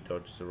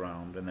dodges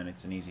around, and then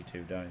it's an easy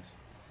 2 dice.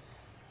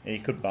 Yeah, you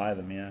could buy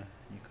them, yeah.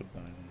 You could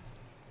buy them.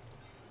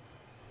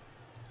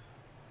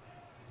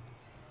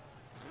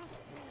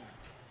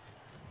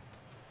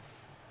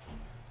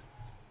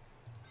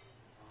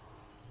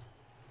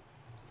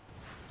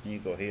 Here you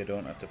go, here,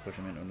 don't have to push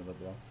him into another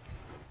block.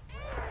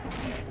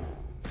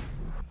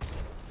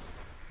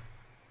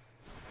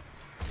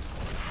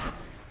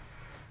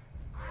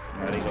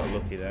 Well, he got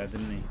lucky there,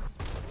 didn't he?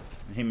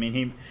 I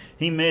mean,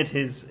 he made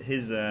his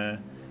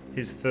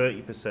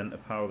 30%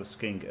 of Power the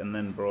Skink and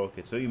then broke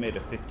it, so he made a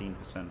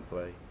 15%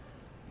 play,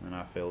 and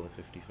I failed a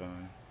 55.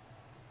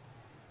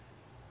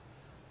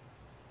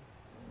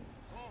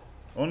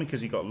 Only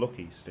because he got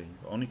lucky, Steve.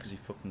 Only because he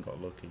fucking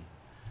got lucky.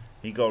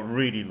 He got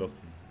really lucky.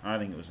 I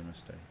think it was a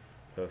mistake.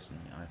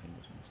 Personally, I think it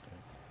was a mistake.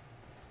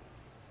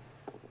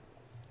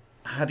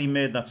 Had he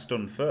made that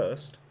stun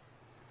first,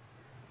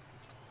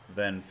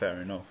 then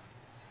fair enough.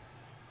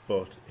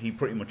 But he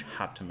pretty much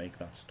had to make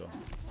that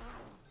stun.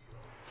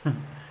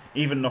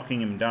 Even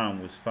knocking him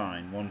down was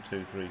fine. 1,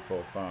 2, 3,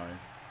 4, 5.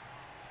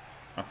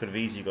 I could have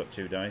easily got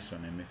 2 dice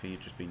on him if he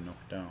had just been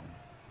knocked down.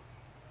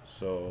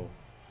 So...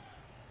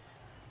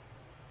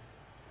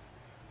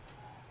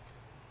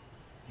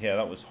 yeah,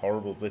 that was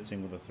horrible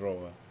blitzing with a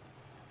thrower.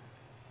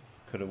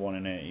 Could have won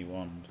in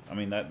 81. I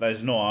mean,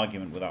 there's no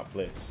argument without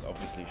blitz.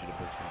 Obviously, you should have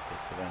blitzed with a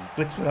blitzer then.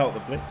 Blitz without the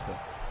blitzer.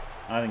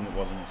 I think it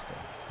was a mistake.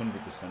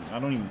 100%. I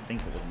don't even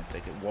think it was a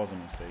mistake. It was a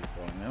mistake.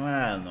 Well,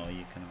 no,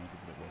 you can argue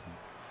that it wasn't.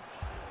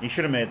 He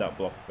should have made that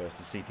block first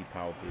to see if he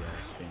powered the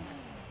skink.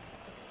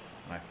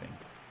 I think.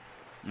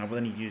 Oh, but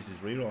then he used his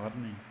reroll,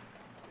 hadn't he?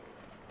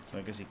 So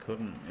I guess he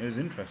couldn't. It was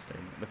interesting.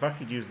 The fact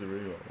he'd used the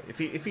reroll.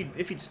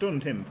 If he'd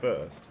stunned him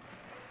first,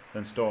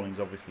 then stalling's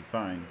obviously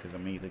fine because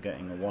I'm either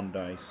getting a 1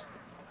 dice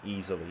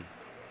easily.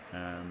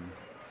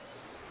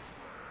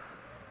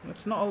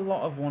 It's not a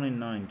lot of 1 in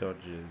 9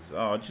 dodges.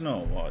 Oh, do you know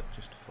what?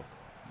 Just fuck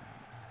off, man.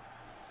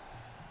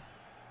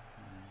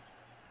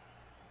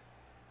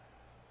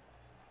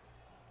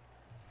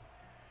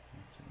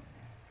 That's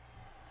easy.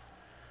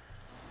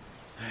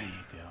 There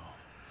you go.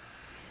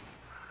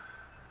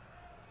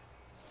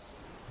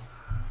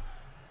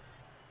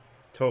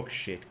 Talk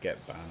shit,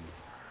 get banned.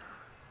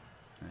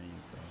 There you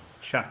go.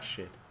 Chat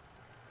shit,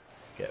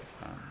 get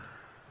banned.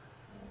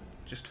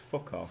 Just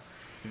fuck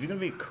off. If you're going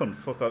to be a cunt,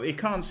 fuck off. You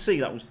can't see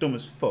that was dumb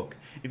as fuck.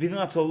 If you think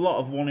that's a lot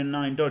of 1 in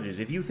 9 dodges,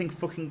 if you think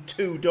fucking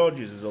 2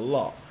 dodges is a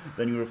lot,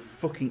 then you're a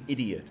fucking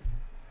idiot.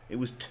 It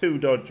was 2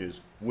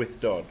 dodges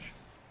with dodge.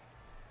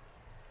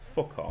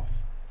 Fuck off.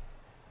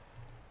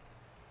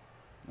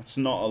 That's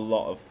not a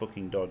lot of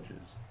fucking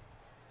dodges.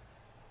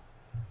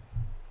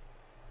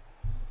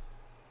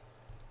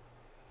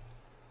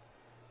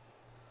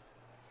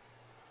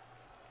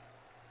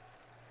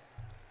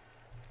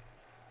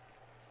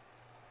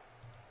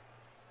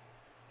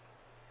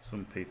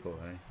 Some people,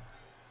 eh?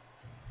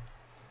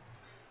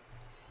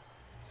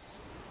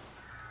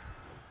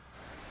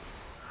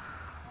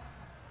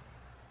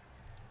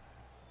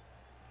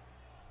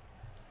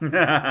 Oh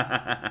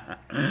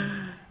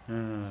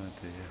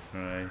dear,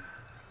 right.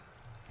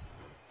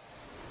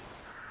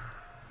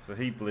 So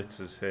he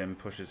blitzes him,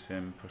 pushes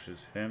him,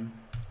 pushes him.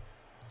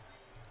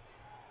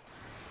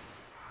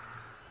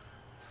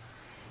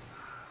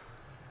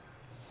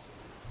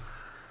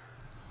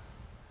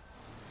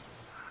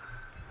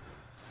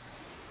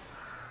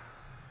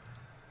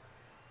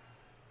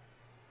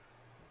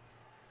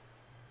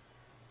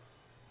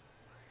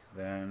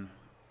 Then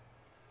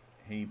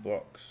he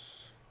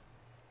blocks,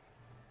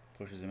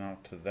 pushes him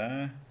out to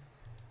there.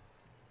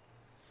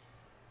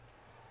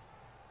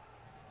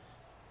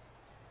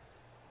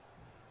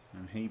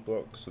 And he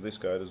blocks, so this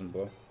guy doesn't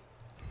block.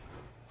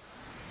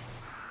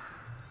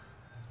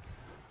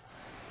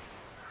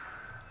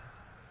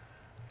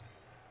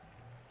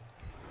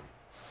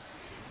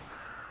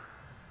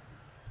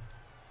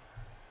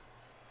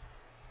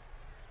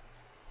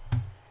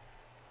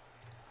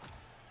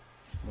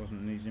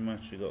 Wasn't an easy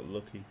match, he got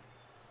lucky.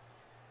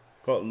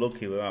 Got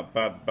lucky with that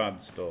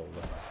bad stall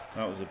there.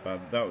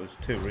 That was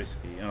too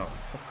risky. Oh,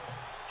 fuck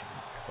off,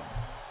 Jimmy, cunt.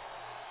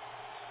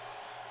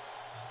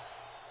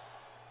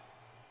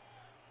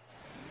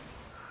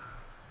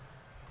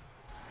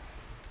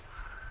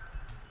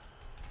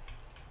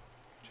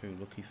 Too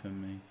lucky for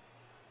me.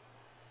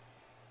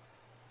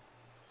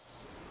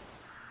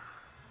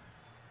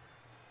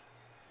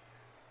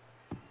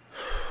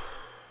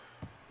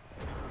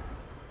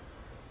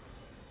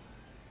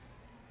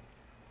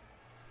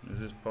 Is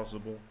this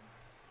possible?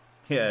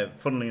 Yeah,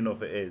 funnily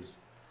enough it is.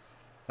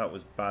 That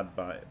was bad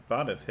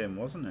of him,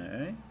 wasn't it,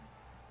 eh?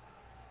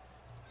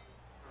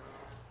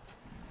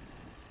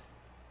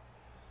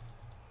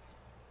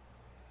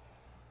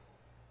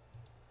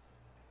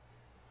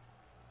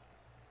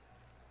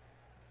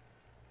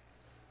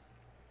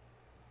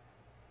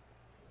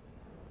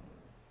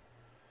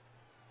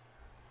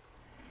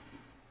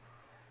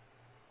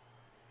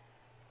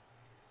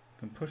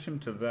 Can push him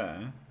to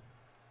there.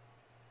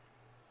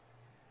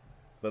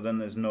 But then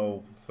there's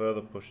no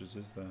further pushes,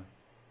 is there?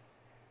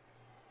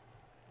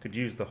 Could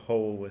use the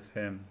hole with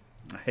him.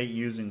 I hate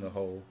using the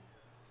hole,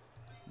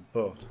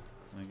 but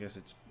I guess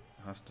it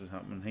has to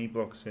happen. He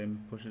blocks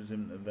him, pushes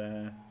him to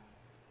there.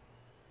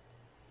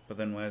 But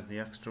then where's the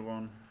extra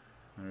one?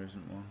 There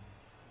isn't one.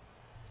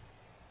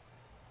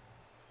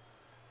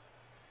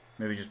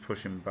 Maybe just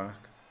push him back.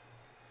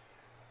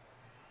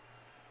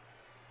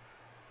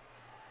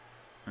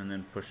 And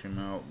then push him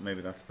out.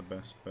 Maybe that's the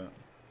best bet.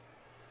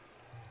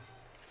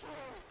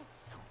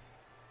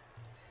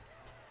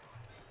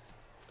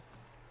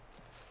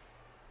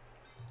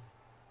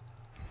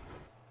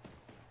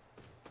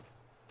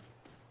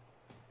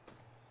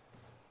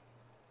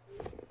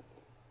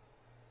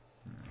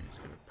 He's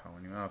gonna power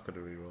him. Oh, I could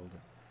have re-rolled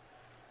it.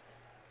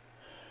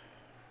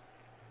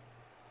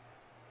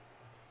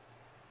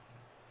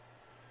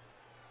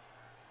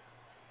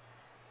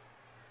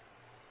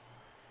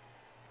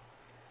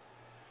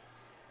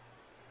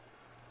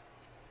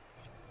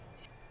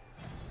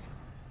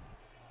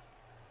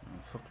 I'm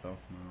fucked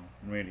off now.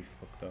 I'm really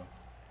fucked up.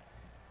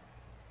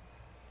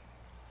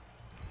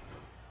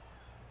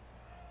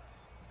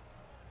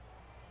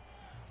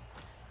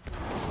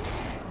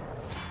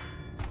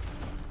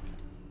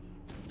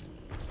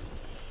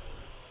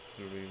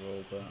 Could have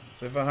re-rolled that.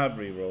 So if I had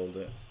re-rolled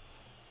it,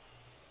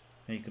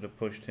 he could have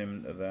pushed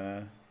him to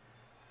there.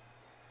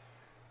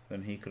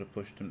 Then he could have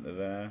pushed him to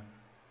there.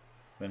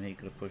 Then he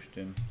could have pushed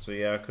him. So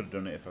yeah, I could have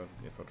done it if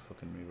I'd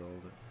fucking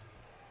re-rolled it.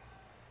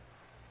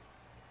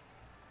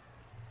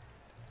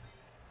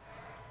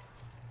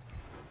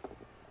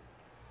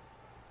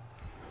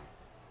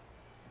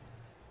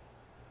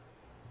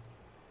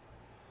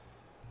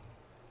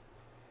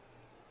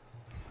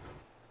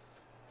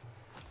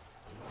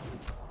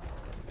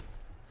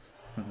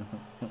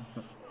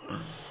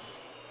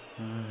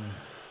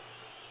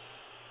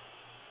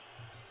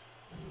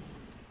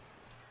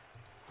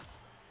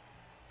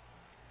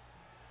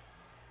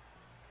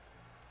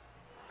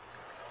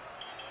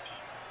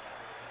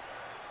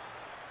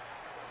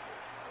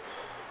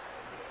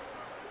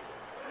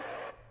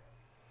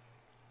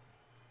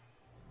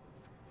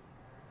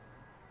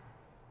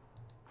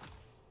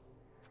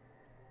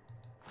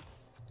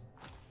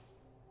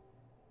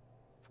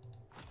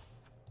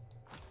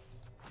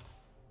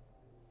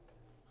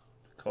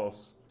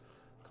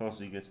 Of course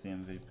he gets the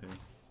MVP.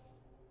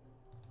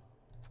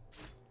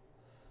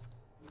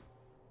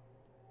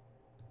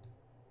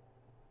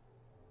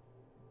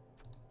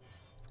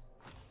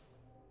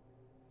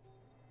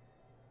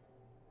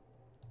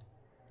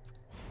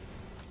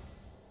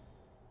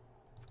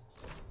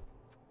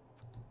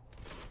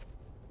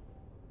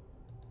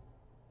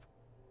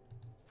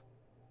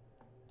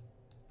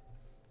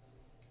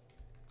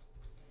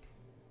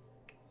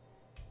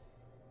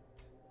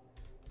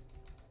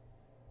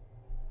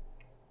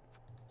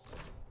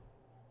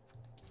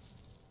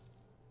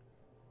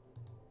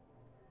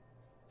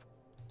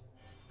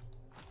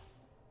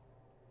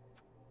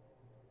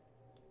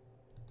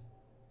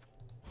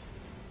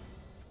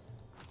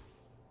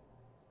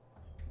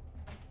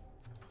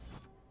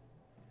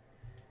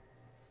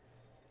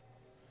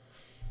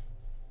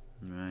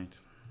 Right.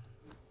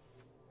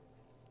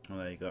 Well,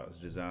 there you go. It was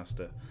a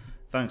disaster.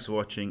 Thanks for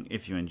watching.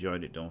 If you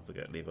enjoyed it, don't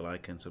forget to leave a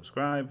like and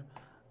subscribe.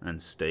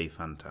 And stay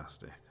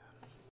fantastic.